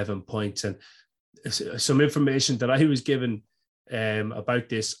Nugent 11 points. And some information that I was given about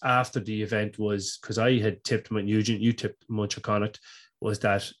this after the event was, because I had tipped Mount Nugent, you tipped Munster Connacht, was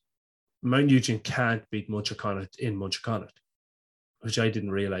that Mount Nugent can't beat Munster Connacht in Munster Connacht, which I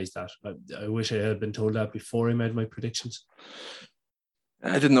didn't realise that. I wish I had been told that before I made my predictions.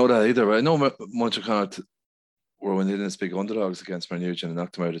 I didn't know that either, but I know Munster Connacht were when they didn't big underdogs against Mount Nugent and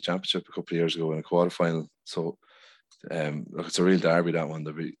knocked them out of the championship a couple of years ago in a quarterfinal. So look, it's a real derby, that one.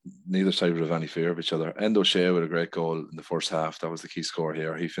 Neither side would have any fear of each other. Endo Shea with a great goal in the first half. That was the key score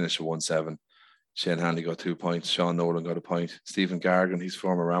here. He finished at 1-7. Shane Hanley got 2 points. Sean Nolan got a point. Stephen Gargan, he's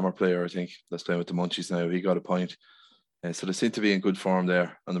former Rammer player, I think, that's playing with the Munchies now. He got a point. So they seem to be in good form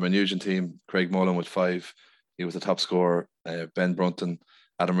there. On the Mount Nugent team, Craig Mullen with 5. He was the top scorer. Ben Brunton,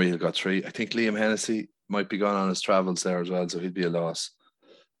 Adam Reel got 3. I think Liam Hennessy might be gone on his travels there as well, so he'd be a loss.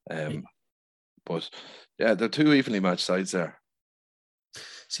 But yeah, they're 2 evenly matched sides there.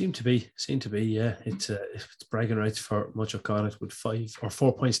 Seem to be, yeah. It's bragging rights for Munster Connacht with 5 or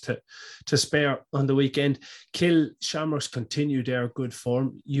 4 points to spare on the weekend. Kill Shamrocks continue their good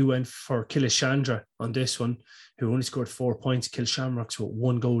form. You went for Killishandra on this one, who only scored 4 points. Kill Shamrocks with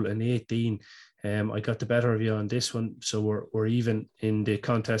 1 goal and 18. I got the better of you on this one, so we're even in the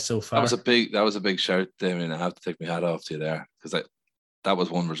contest so far. That was a big shout, Damien. I have to take my hat off to you there, because that was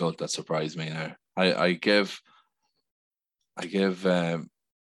one result that surprised me. Now I give Killishandra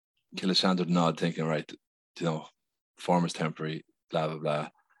the nod, thinking, right, form is temporary, blah blah blah.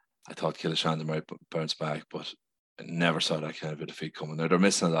 I thought Killishandra might bounce back, but I never saw that kind of a defeat coming. Now they're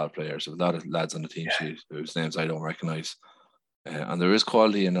missing a lot of players, a lot of lads on the team sheet whose names I don't recognise, and there is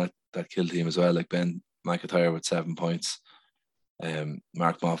quality in that Kill team as well, like Ben McIntyre with 7 points,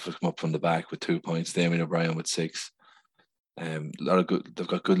 Mark Moffat come up from the back with 2 points, Damien O'Brien with 6. A lot of good. They've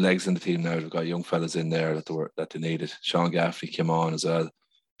got good legs in the team now. They've got young fellas in there that they needed. Sean Gaffney came on as well,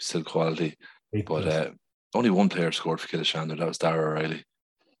 still quality, but only one player scored for Killishandra. That was Dara O'Reilly.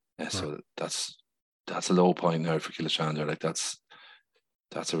 So that's a low point now for Killishandra. Like that's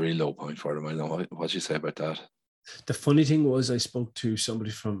a really low point for them. I don't know what you say about that. The funny thing was, I spoke to somebody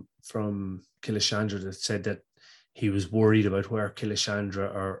from Killishandra that said that he was worried about where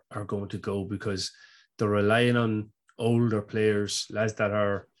Killishandra are going to go, because they're relying on older players, lads that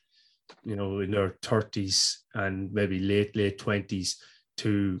are, in their 30s and maybe late 20s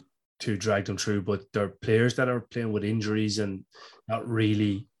to drag them through. But they're players that are playing with injuries and not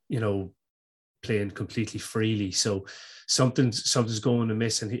really, playing completely freely. So something's going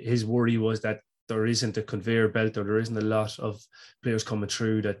amiss. And his worry was that there isn't a conveyor belt, or there isn't a lot of players coming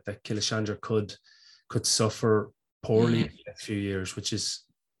through that Killishandra could suffer poorly in the next few years, which is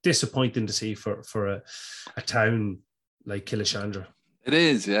disappointing to see for a town like Killishandra. It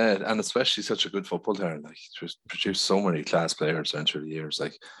is, yeah, and especially such a good football town. Like, it's produced so many class players down through the years.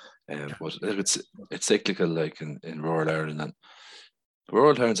 Like, but it's cyclical, like in rural Ireland, and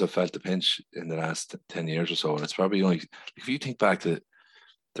rural towns have felt the pinch in the last 10 years or so. And it's probably only, if you think back to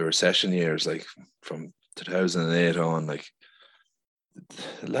the recession years, like from 2008 on, like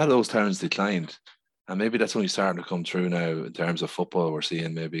a lot of those towns declined. And maybe that's only starting to come through now in terms of football. We're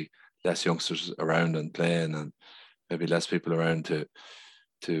seeing maybe less youngsters around and playing, and maybe less people around to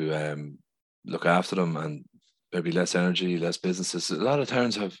look after them, and maybe less energy, less businesses. A lot of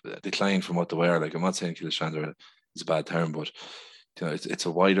towns have declined from what they were. Like, I'm not saying Killishandra is a bad town, but it's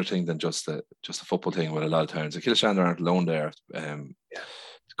a wider thing than just a football thing with a lot of towns. And Killishandra aren't alone there,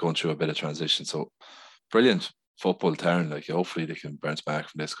 going through a bit of transition. So brilliant football town. Like, hopefully they can bounce back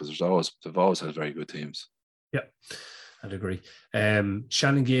from this, because they've always had very good teams. Yeah, I'd agree.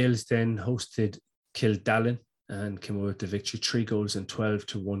 Shannon Gales then hosted Kildallen and came away with the victory, 3 goals and 12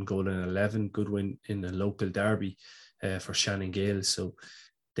 to 1 goal and 11. Good win in a local derby for Shannon Gales. So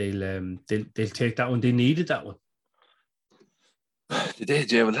they'll take that one. They needed that one. They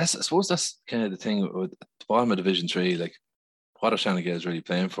did, yeah. Well, I suppose that's kind of the thing with the bottom of Division 3. Like, what are Shannon Gales really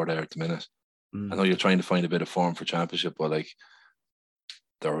playing for there at the minute? I know you're trying to find a bit of form for championship, but like,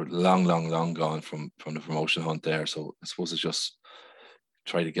 they're long gone from the promotion hunt there. So I suppose it's just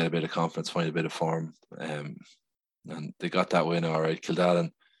try to get a bit of confidence, find a bit of form, and they got that win all right.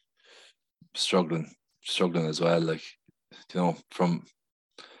 Kildallen struggling as well. Like, from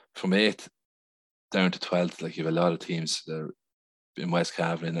 8th down to 12th, like, you have a lot of teams that are in West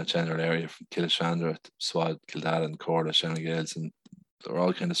Cavan, in that general area, from Killishandra, Swad, Kildallen, Corla, Shannon Gales, and they're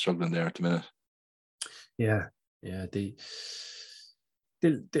all kind of struggling there at the minute. Yeah.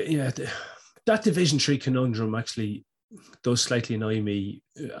 That Division 3 conundrum actually does slightly annoy me,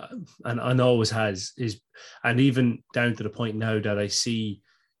 and always has, and even down to the point now that I see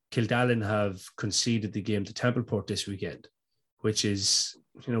Kildallen have conceded the game to Templeport this weekend, which is,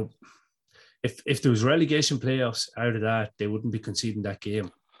 if there was relegation playoffs out of that, they wouldn't be conceding that game.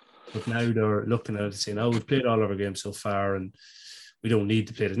 But now they're looking at it saying, "Oh, we've played all of our games so far, and we don't need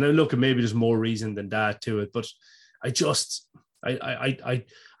to play this." Now, look, maybe there's more reason than that to it, but I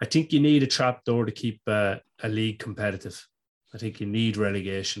think you need a trapdoor to keep a league competitive. I think you need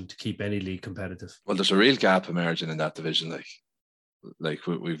relegation to keep any league competitive. Well, there's a real gap emerging in that division. Like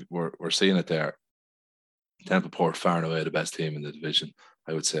we're seeing it there. Templeport far and away the best team in the division,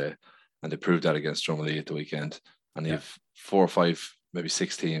 I would say, and they proved that against Dromley at the weekend. And you have 4 or 5, maybe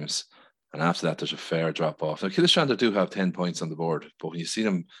 6 teams, and after that, there's a fair drop off. Now, Killeshandler do have 10 points on the board, but when you see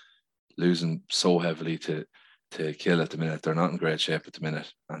them losing so heavily to Kill at the minute, they're not in great shape at the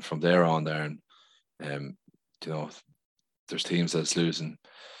minute. And from there on, there, there's teams that's losing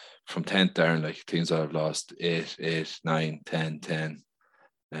from 10th down, like teams that have lost 8, 9, 10, 10.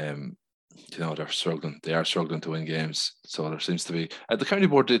 They're struggling. They are struggling to win games. So there seems to be. The county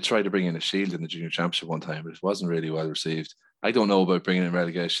board did try to bring in a shield in the junior championship one time, but it wasn't really well received. I don't know about bringing in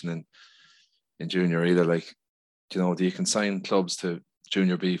relegation in junior either. Like, do you consign clubs to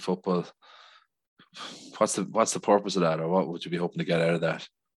junior B football? What's the purpose of that, or what would you be hoping to get out of that?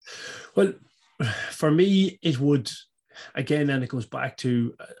 Well, for me, it would. Again, and it goes back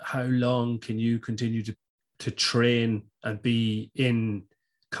to how long can you continue to train and be in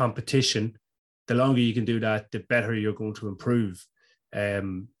competition. The longer you can do that, the better you're going to improve.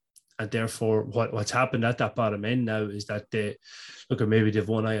 And therefore, what's happened at that bottom end now is that maybe they've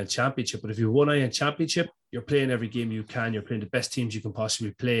won Iron Championship, but if you've won Iron Championship, you're playing every game you can. You're playing the best teams you can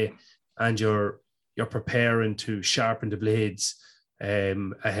possibly play, and you're preparing to sharpen the blades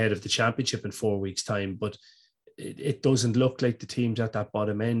ahead of the championship in 4 weeks' time. But it doesn't look like the teams at that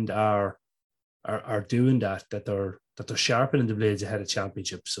bottom end are doing that they're sharpening the blades ahead of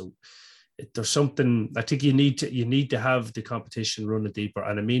championship. So there's something. I think you need to have the competition run a deeper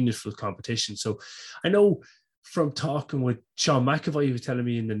and a meaningful competition. So I know from talking with Sean McAvoy, he was telling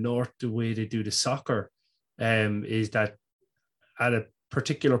me in the north, the way they do the soccer is that at a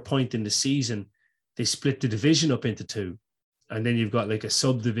particular point in the season, they split the division up into 2, and then you've got like a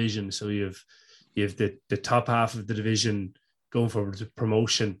subdivision. So you have the top half of the division going for the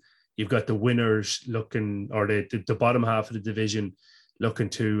promotion. You've got the winners looking, or the bottom half of the division looking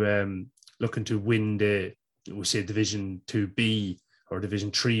to win Division 2B or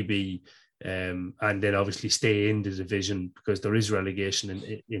Division 3B, and then obviously stay in the division because there is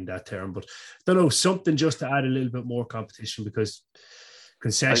relegation in that term. But I don't know, something just to add a little bit more competition, because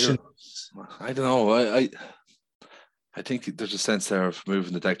concessions. I don't know. I think there's a sense there of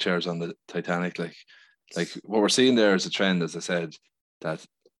moving the deck chairs on the Titanic. Like what we're seeing there is a trend, as I said, that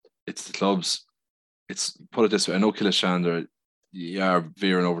it's the clubs. It's, put it this way, I know Killeshandler, you are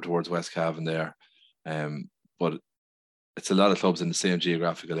veering over towards West Cavan there, but it's a lot of clubs in the same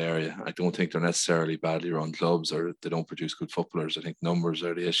geographical area. I don't think they're necessarily badly run clubs, or they don't produce good footballers. I think numbers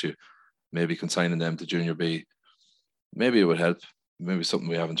are the issue. Maybe consigning them to Junior B, maybe it would help. Maybe something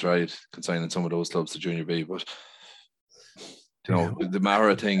we haven't tried, consigning some of those clubs to Junior B, but the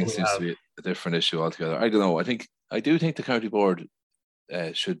Mara thing seems to be a different issue altogether. I don't know. I do think the county board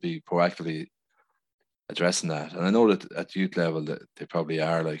should be proactively addressing that, and I know that at youth level that they probably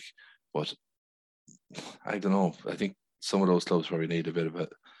are, but I don't know. I think some of those clubs probably need a bit of a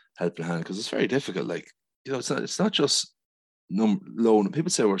helping hand, because it's very difficult. It's not just low.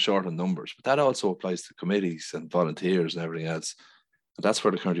 People say we're short on numbers, but that also applies to committees and volunteers and everything else. And that's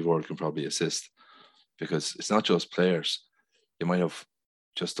where the county board can probably assist, because it's not just players. You might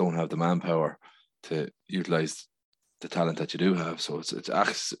just don't have the manpower to utilise the talent that you do have. So it's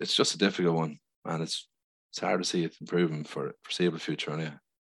just a difficult one, and it's hard to see it improving for a foreseeable future. Anyway.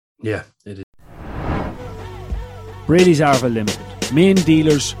 Yeah, it is. Brady's Arva Limited, main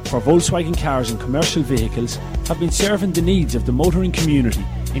dealers for Volkswagen cars and commercial vehicles, have been serving the needs of the motoring community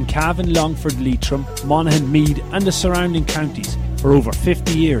in Cavan, Longford, Leitrim, Monaghan, Meath and the surrounding counties for over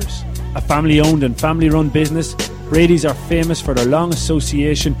 50 years. A family-owned and family-run business, Brady's are famous for their long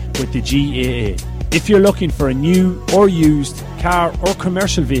association with the GAA. If you're looking for a new or used car or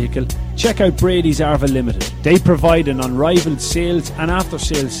commercial vehicle, check out Brady's Arva Limited. They provide an unrivaled sales and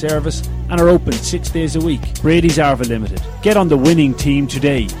after-sales service and are open 6 days a week. Brady's Arva Limited. Get on the winning team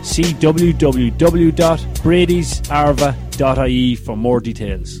today. See www.bradysarva.ie for more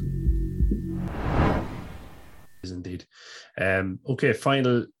details. Indeed. Okay,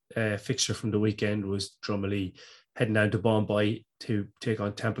 final fixture from the weekend was Dromley heading down to Bombay to take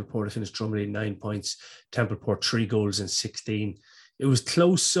on Templeport. To finish Dromley 9 points, Templeport 3 goals in 16. It was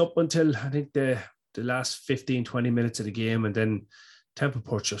close up until I think the last 15-20 minutes of the game, and then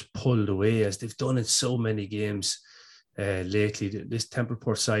Templeport just pulled away, as they've done in so many games. lately. This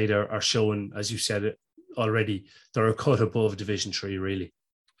Templeport side are showing, as you said it already, they're a cut above Division 3, really.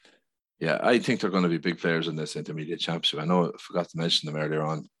 Yeah, I think they're going to be big players in this intermediate championship. I know I forgot to mention them earlier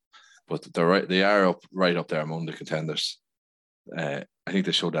on, but they're right. They are right up there among the contenders. I think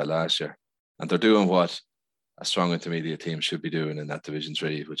they showed that last year, and they're doing what a strong intermediate team should be doing in that Division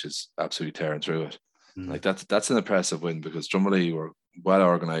 3, which is absolutely tearing through it. Like that's an impressive win, because Drummerlee were well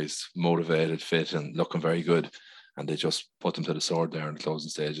organised, motivated, fit, and looking very good, and they just put them to the sword there in the closing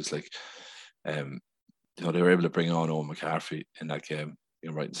stages. Like, they were able to bring on Owen McCaffrey in that game.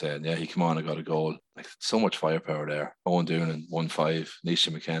 You're right in saying, yeah, he came on and got a goal. Like, so much firepower there. Owen Doonan, 1-5,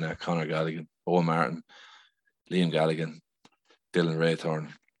 Nisha McKenna, Conor Galligan, Owen Martin, Liam Galligan, Dylan Raythorne.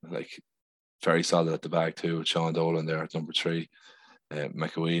 Like, very solid at the back too, with Sean Dolan there at number 3.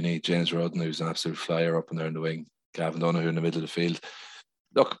 McAweeney, James Rudden, who's an absolute flyer up in there in the wing, Gavin Donoghue in the middle of the field.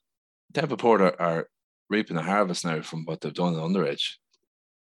 Look, Templeport are reaping the harvest now from what they've done in underage.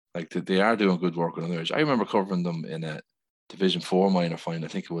 Like, they are doing good work on underage. I remember covering them in a Division 4 minor final. I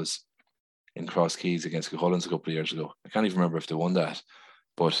think it was in Cross Keys against Cullens a couple of years ago. I can't even remember if they won that.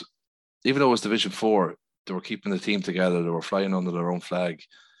 But even though it was Division 4, they were keeping the team together. They were flying under their own flag.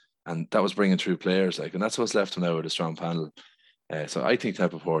 And that was bringing through players. Like, and that's what's left them now with a strong panel. So I think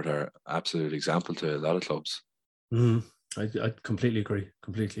Templeport are absolute example to a lot of clubs. I completely agree.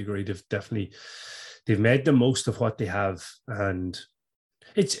 They've made the most of what they have, and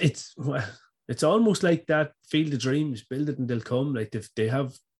it's almost like that Field of Dreams, build it and they'll come. Like, they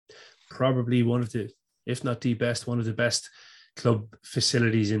have probably one of the, if not the best, one of the best club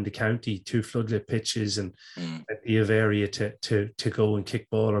facilities in the county, 2 floodlit pitches and plenty of area to go and kick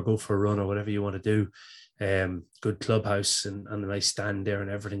ball or go for a run or whatever you want to do. Good clubhouse and a nice stand there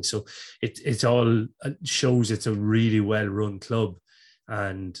and everything. So it's all shows it's a really well run club,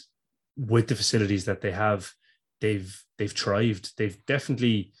 and with the facilities that they have, they've thrived. They're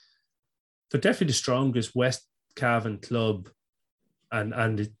definitely the strongest West Cavan club,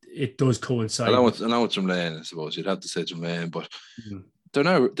 and it does coincide. Along with Drumlane, I suppose you'd have to say Drumlane, but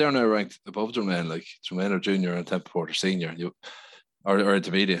they're now ranked above Drumlane. Like, Drumlane are junior and Templeport are senior, or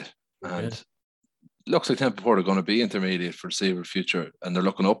intermediate, and looks like Templeport are going to be intermediate for the foreseeable future, and they're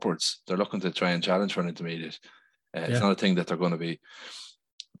looking upwards. They're looking to try and challenge for an intermediate. It's not a thing that they're going to be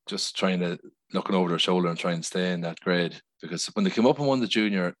just trying to looking over their shoulder and trying to stay in that grade, because when they came up and won the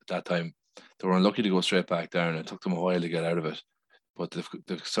junior at that time, they were unlucky to go straight back down. It took them a while to get out of it, but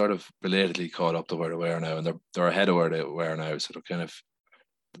they've sort of belatedly caught up to where they were now, and they're ahead of where they were now. So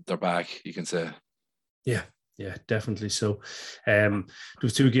they're back, you can say. Yeah, definitely. So there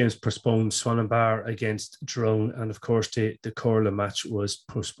was 2 games postponed, Swan Bar against Drone, and of course the Corla match was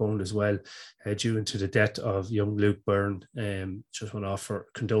postponed as well due to the death of young Luke Byrne. Just want to offer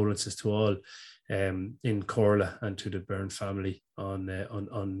condolences to all in Corla and to the Byrne family on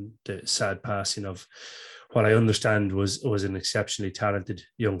the sad passing of what I understand was an exceptionally talented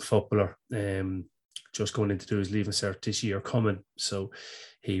young footballer. Just going in to do his leaving cert this year coming. So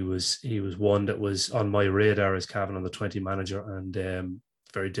he was one that was on my radar as Cavan on the 20 manager, and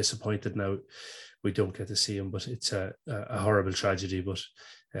very disappointed now we don't get to see him. But it's a horrible tragedy. But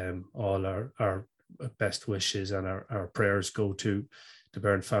all our best wishes and our prayers go to the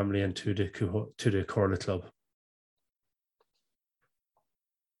Byrne family and to the Corla club.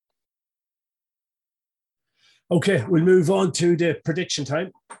 Okay, we'll move on to the prediction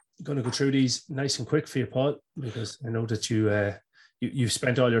time. I'm going to go through these nice and quick for you, Paul, because I know that you've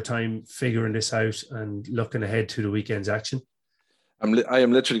spent all your time figuring this out and looking ahead to the weekend's action. I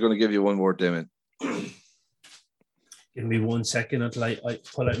am literally going to give you one word, Damon. Give me 1 second until I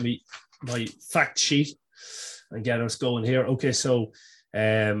pull out my fact sheet and get us going here. Okay, so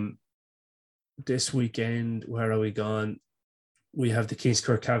this weekend, where are we gone? We have the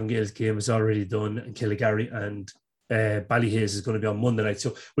Kingscourt Cavan Gaels game is already done, and Killigarry and Ballyhaise is going to be on Monday night.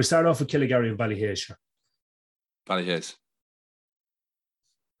 So we'll start off with Killigarry and Ballyhaise. Sure. Ballyhaise.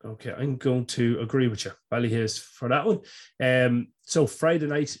 Okay, I'm going to agree with you. Ballyhaise for that one. So Friday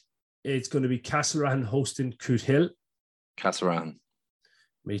night, it's going to be Castleran hosting Cootehill. Castleran.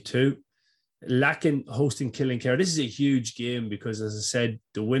 Me too. Lacken hosting Killincare. This is a huge game because, as I said,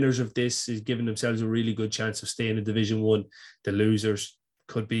 the winners of this is giving themselves a really good chance of staying in Division 1. The losers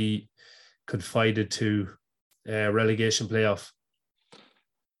could be confided to relegation playoff.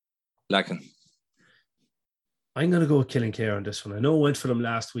 Lacken. I'm going to go with Killincare on this one. I know I went for them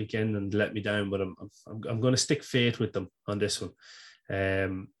last weekend and let me down, but I'm going to stick faith with them on this one.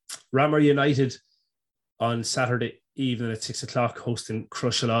 Ramor United on Saturday evening at 6:00 hosting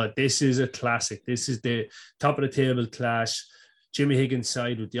Crushala. This is a classic. This is the top of the table clash. Jimmy Higgins'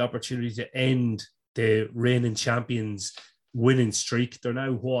 side with the opportunity to end the reigning champions winning streak. They're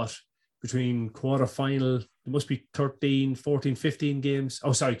now between quarter-final, there must be 13, 14, 15 games.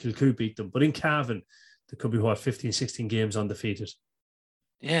 Oh, sorry, Kilcoo beat them. But in Cavan, there could be 15, 16 games undefeated.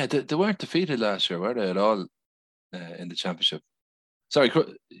 Yeah, they weren't defeated last year, were they, at all in the championship? Sorry,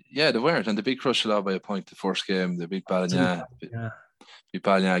 yeah, they weren't. And they beat Crushlaw by a point the first game. They beat Ballina. Beat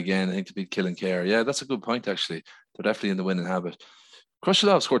Ballina again. I think they beat Killincare. Yeah, that's a good point, actually. They're definitely in the winning habit.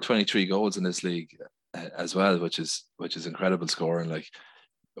 Crushlaw scored 23 goals in this league as well, which is incredible scoring. Like,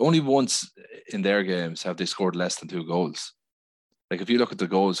 only once in their games have they scored less than 2 goals. Like, if you look at the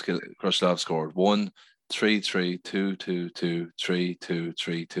goals Crushlaw scored, 1, 3-3, 2-2-2, 3-2,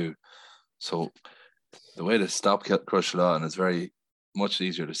 3-2. So the way to stop Crushlaw, and it's very much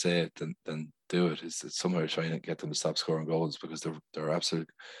easier to say it than do it, is somewhere trying to get them to stop scoring goals, because they're absolute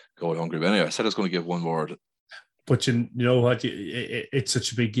goal hungry. But anyway, I said I was going to give one word. But you know what? It's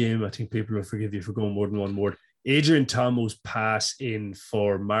such a big game. I think people will forgive you for going more than one word. Adrian Tomo's pass in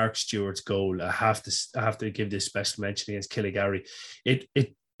for Mark Stewart's goal. I have to give this special mention against Killygarry. It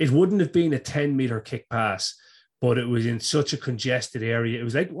wouldn't have been a 10-meter kick pass, but it was in such a congested area. It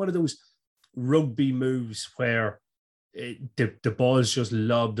was like one of those rugby moves where the ball's just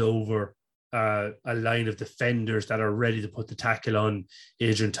lobbed over a line of defenders that are ready to put the tackle on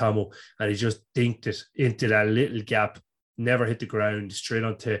Adrian Tomo, and he just dinked it into that little gap, never hit the ground, straight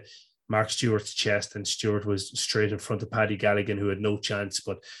onto Mark Stewart's chest, and Stewart was straight in front of Paddy Galligan, who had no chance.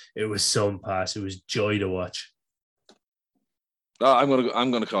 But it was some pass. It was joy to watch. Oh, I'm gonna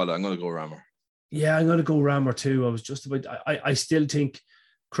call it. I'm gonna go Rammer. Yeah, I'm gonna go Rammer too. I was just about. I still think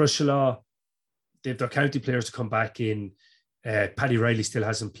Crushlaw, they've their county players to come back in. Paddy Riley still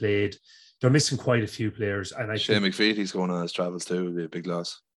hasn't played. They're missing quite a few players, and Shane McVitie's going on his travels too. It'll be a big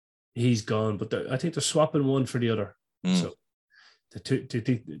loss. He's gone, but I think they're swapping one for the other. So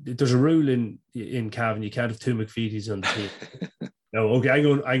there's a rule in Cavan: you can't have 2 McVitie's on the team. No, okay, I'm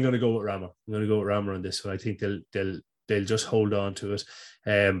going to go with Rammer. I'm going to go with Rammer on this one. I think they'll just hold on to it.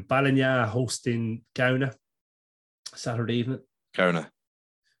 Ballina hosting Gowna Saturday evening. Gowna,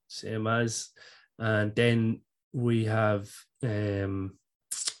 same as, and then we have. Is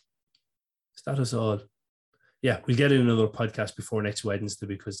that us all? Yeah, we'll get in another podcast before next Wednesday,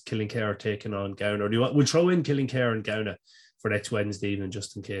 because Killincare are taking on Gowna. We'll throw in Killincare and Gowna for next Wednesday evening,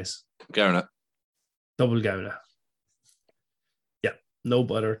 just in case. Gowna. Double Gowna. Yeah, no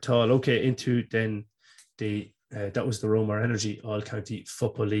bother at all. Okay, into then that was the Roma Energy All-County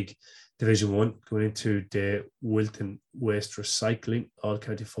Football League Division 1, going into the Wilton Waste Recycling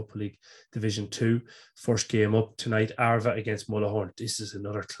All-County Football League Division 2. First game up tonight, Arva against Mullahoran. This is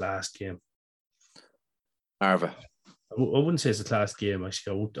another class game. Arva. I wouldn't say it's a class game,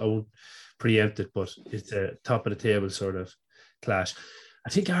 actually. I would preempt it, but it's a top of the table sort of clash.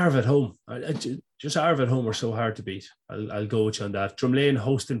 I think Arva at home. Just Arva at home are so hard to beat. I'll go with you on that. Drumlane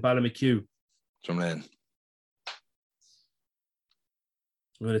hosting Ballymacue. Drumlane.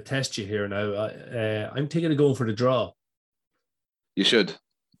 I'm going to test you here now. I'm thinking of going for the draw. You should.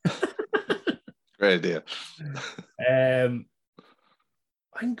 Great idea.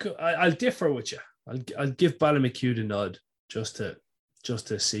 I'll differ with you. I'll give Ballymacue the nod just to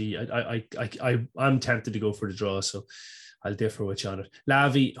see. I'm tempted to go for the draw, so I'll differ with you on it.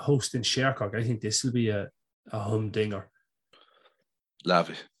 Lavey hosting Shercock. I think this will be a humdinger.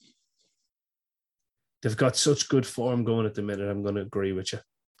 Lavey. They've got such good form going at the minute. I'm going to agree with you.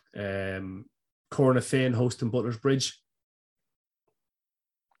 Cornafane hosting Butler's Bridge.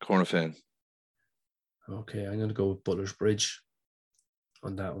 Cornafane. Okay, I'm going to go with Butler's Bridge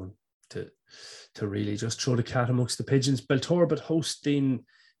on that one to really just throw the cat amongst the pigeons. Belturbet hosting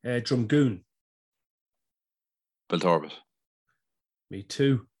Drumgoon. Belturbet. Me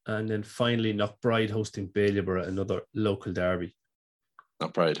too. And then finally, Knockbride hosting Ballioborough, another local derby.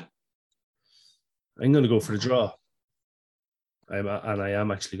 Knockbride. I'm going to go for the draw. I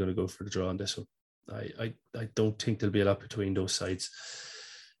am actually going to go for the draw on this one. I don't think there'll be a lot between those sides.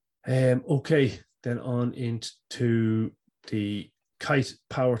 Okay, then on into the Kite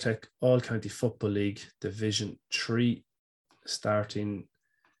PowerTech All-County Football League Division 3, starting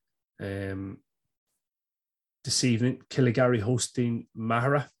this evening. Killygarry hosting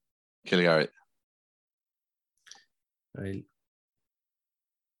Mahara. Killygarry. Wait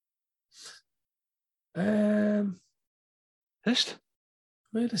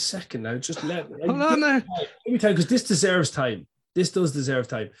a second now. Just let hold on now. Let me tell you, because this deserves time. This does deserve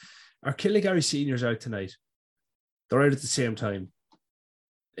time. Are Killygarry seniors out tonight? They're out at the same time.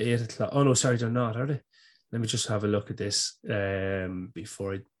 8 o'clock. Oh no, sorry, they're not, are they? Let me just have a look at this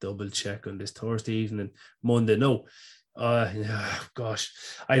before I double check on this Thursday evening. Monday. No. Gosh,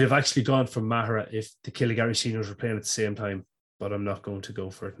 I'd have actually gone for Mahara if the Killygarry seniors were playing at the same time, but I'm not going to go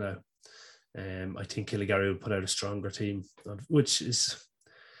for it now. I think Killygarry will put out a stronger team, which is,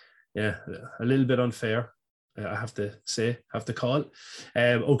 a little bit unfair. I have to call.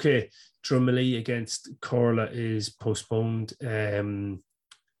 Okay, Drummalee against Corla is postponed.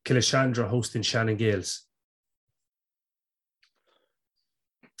 Killishandra hosting Shannon Gales.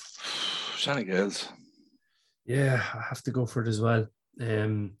 Shannon Gales. Yeah, I have to go for it as well.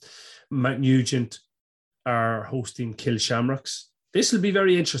 Mount Nugent are hosting Kill Shamrocks. This will be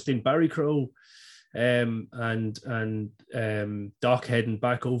very interesting. Barry Crow and Doc heading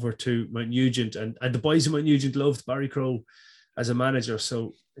back over to Mount Nugent, and the boys in Mount Nugent loved Barry Crow as a manager,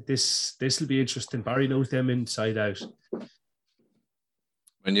 so this will be interesting. Barry knows them inside out. Mount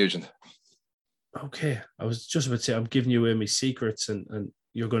Nugent. Okay, I was just about to say I'm giving you away my secrets, and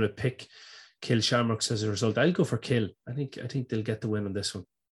you're going to pick Kill Shamrocks as a result. I'll go for Kill. I think they'll get the win on this one.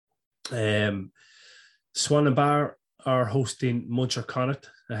 Swan and Bar are hosting Muncher Connacht,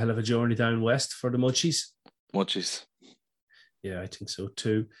 a hell of a journey down west for the Munchies. Munchies. Yeah, I think so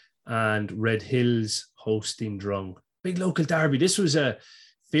too. And Red Hills hosting Drung. Big local derby. This was a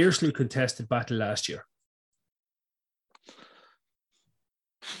fiercely contested battle last year.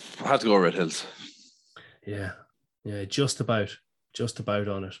 I had to go Red Hills. Yeah, just about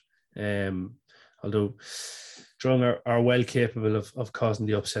on it. Although Drung are well capable of causing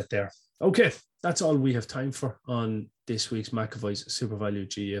the upset there. Okay, that's all we have time for on this week's McAvoy's SuperValu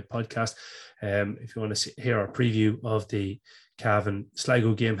GAA podcast. If you want to hear our preview of the Cavan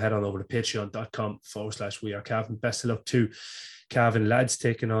Sligo game, head on over to patreon.com/wearecavan. Best of luck to Cavan lads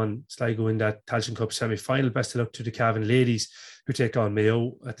taking on Sligo in that Tailteann Cup semi-final. Best of luck to the Cavan ladies who take on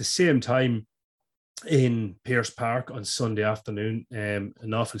Mayo at the same time in Pearse Park on Sunday afternoon.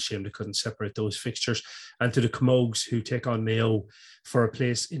 An awful shame they couldn't separate those fixtures. And to the Camogues who take on Mayo for a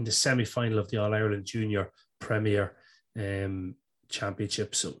place in the semi-final of the All-Ireland Junior Premier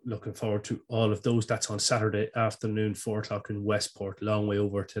Championship. So looking forward to all of those. That's on Saturday afternoon, 4:00 in Westport. Long way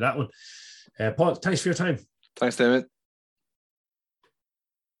over to that one. Paul, thanks for your time. Thanks, David.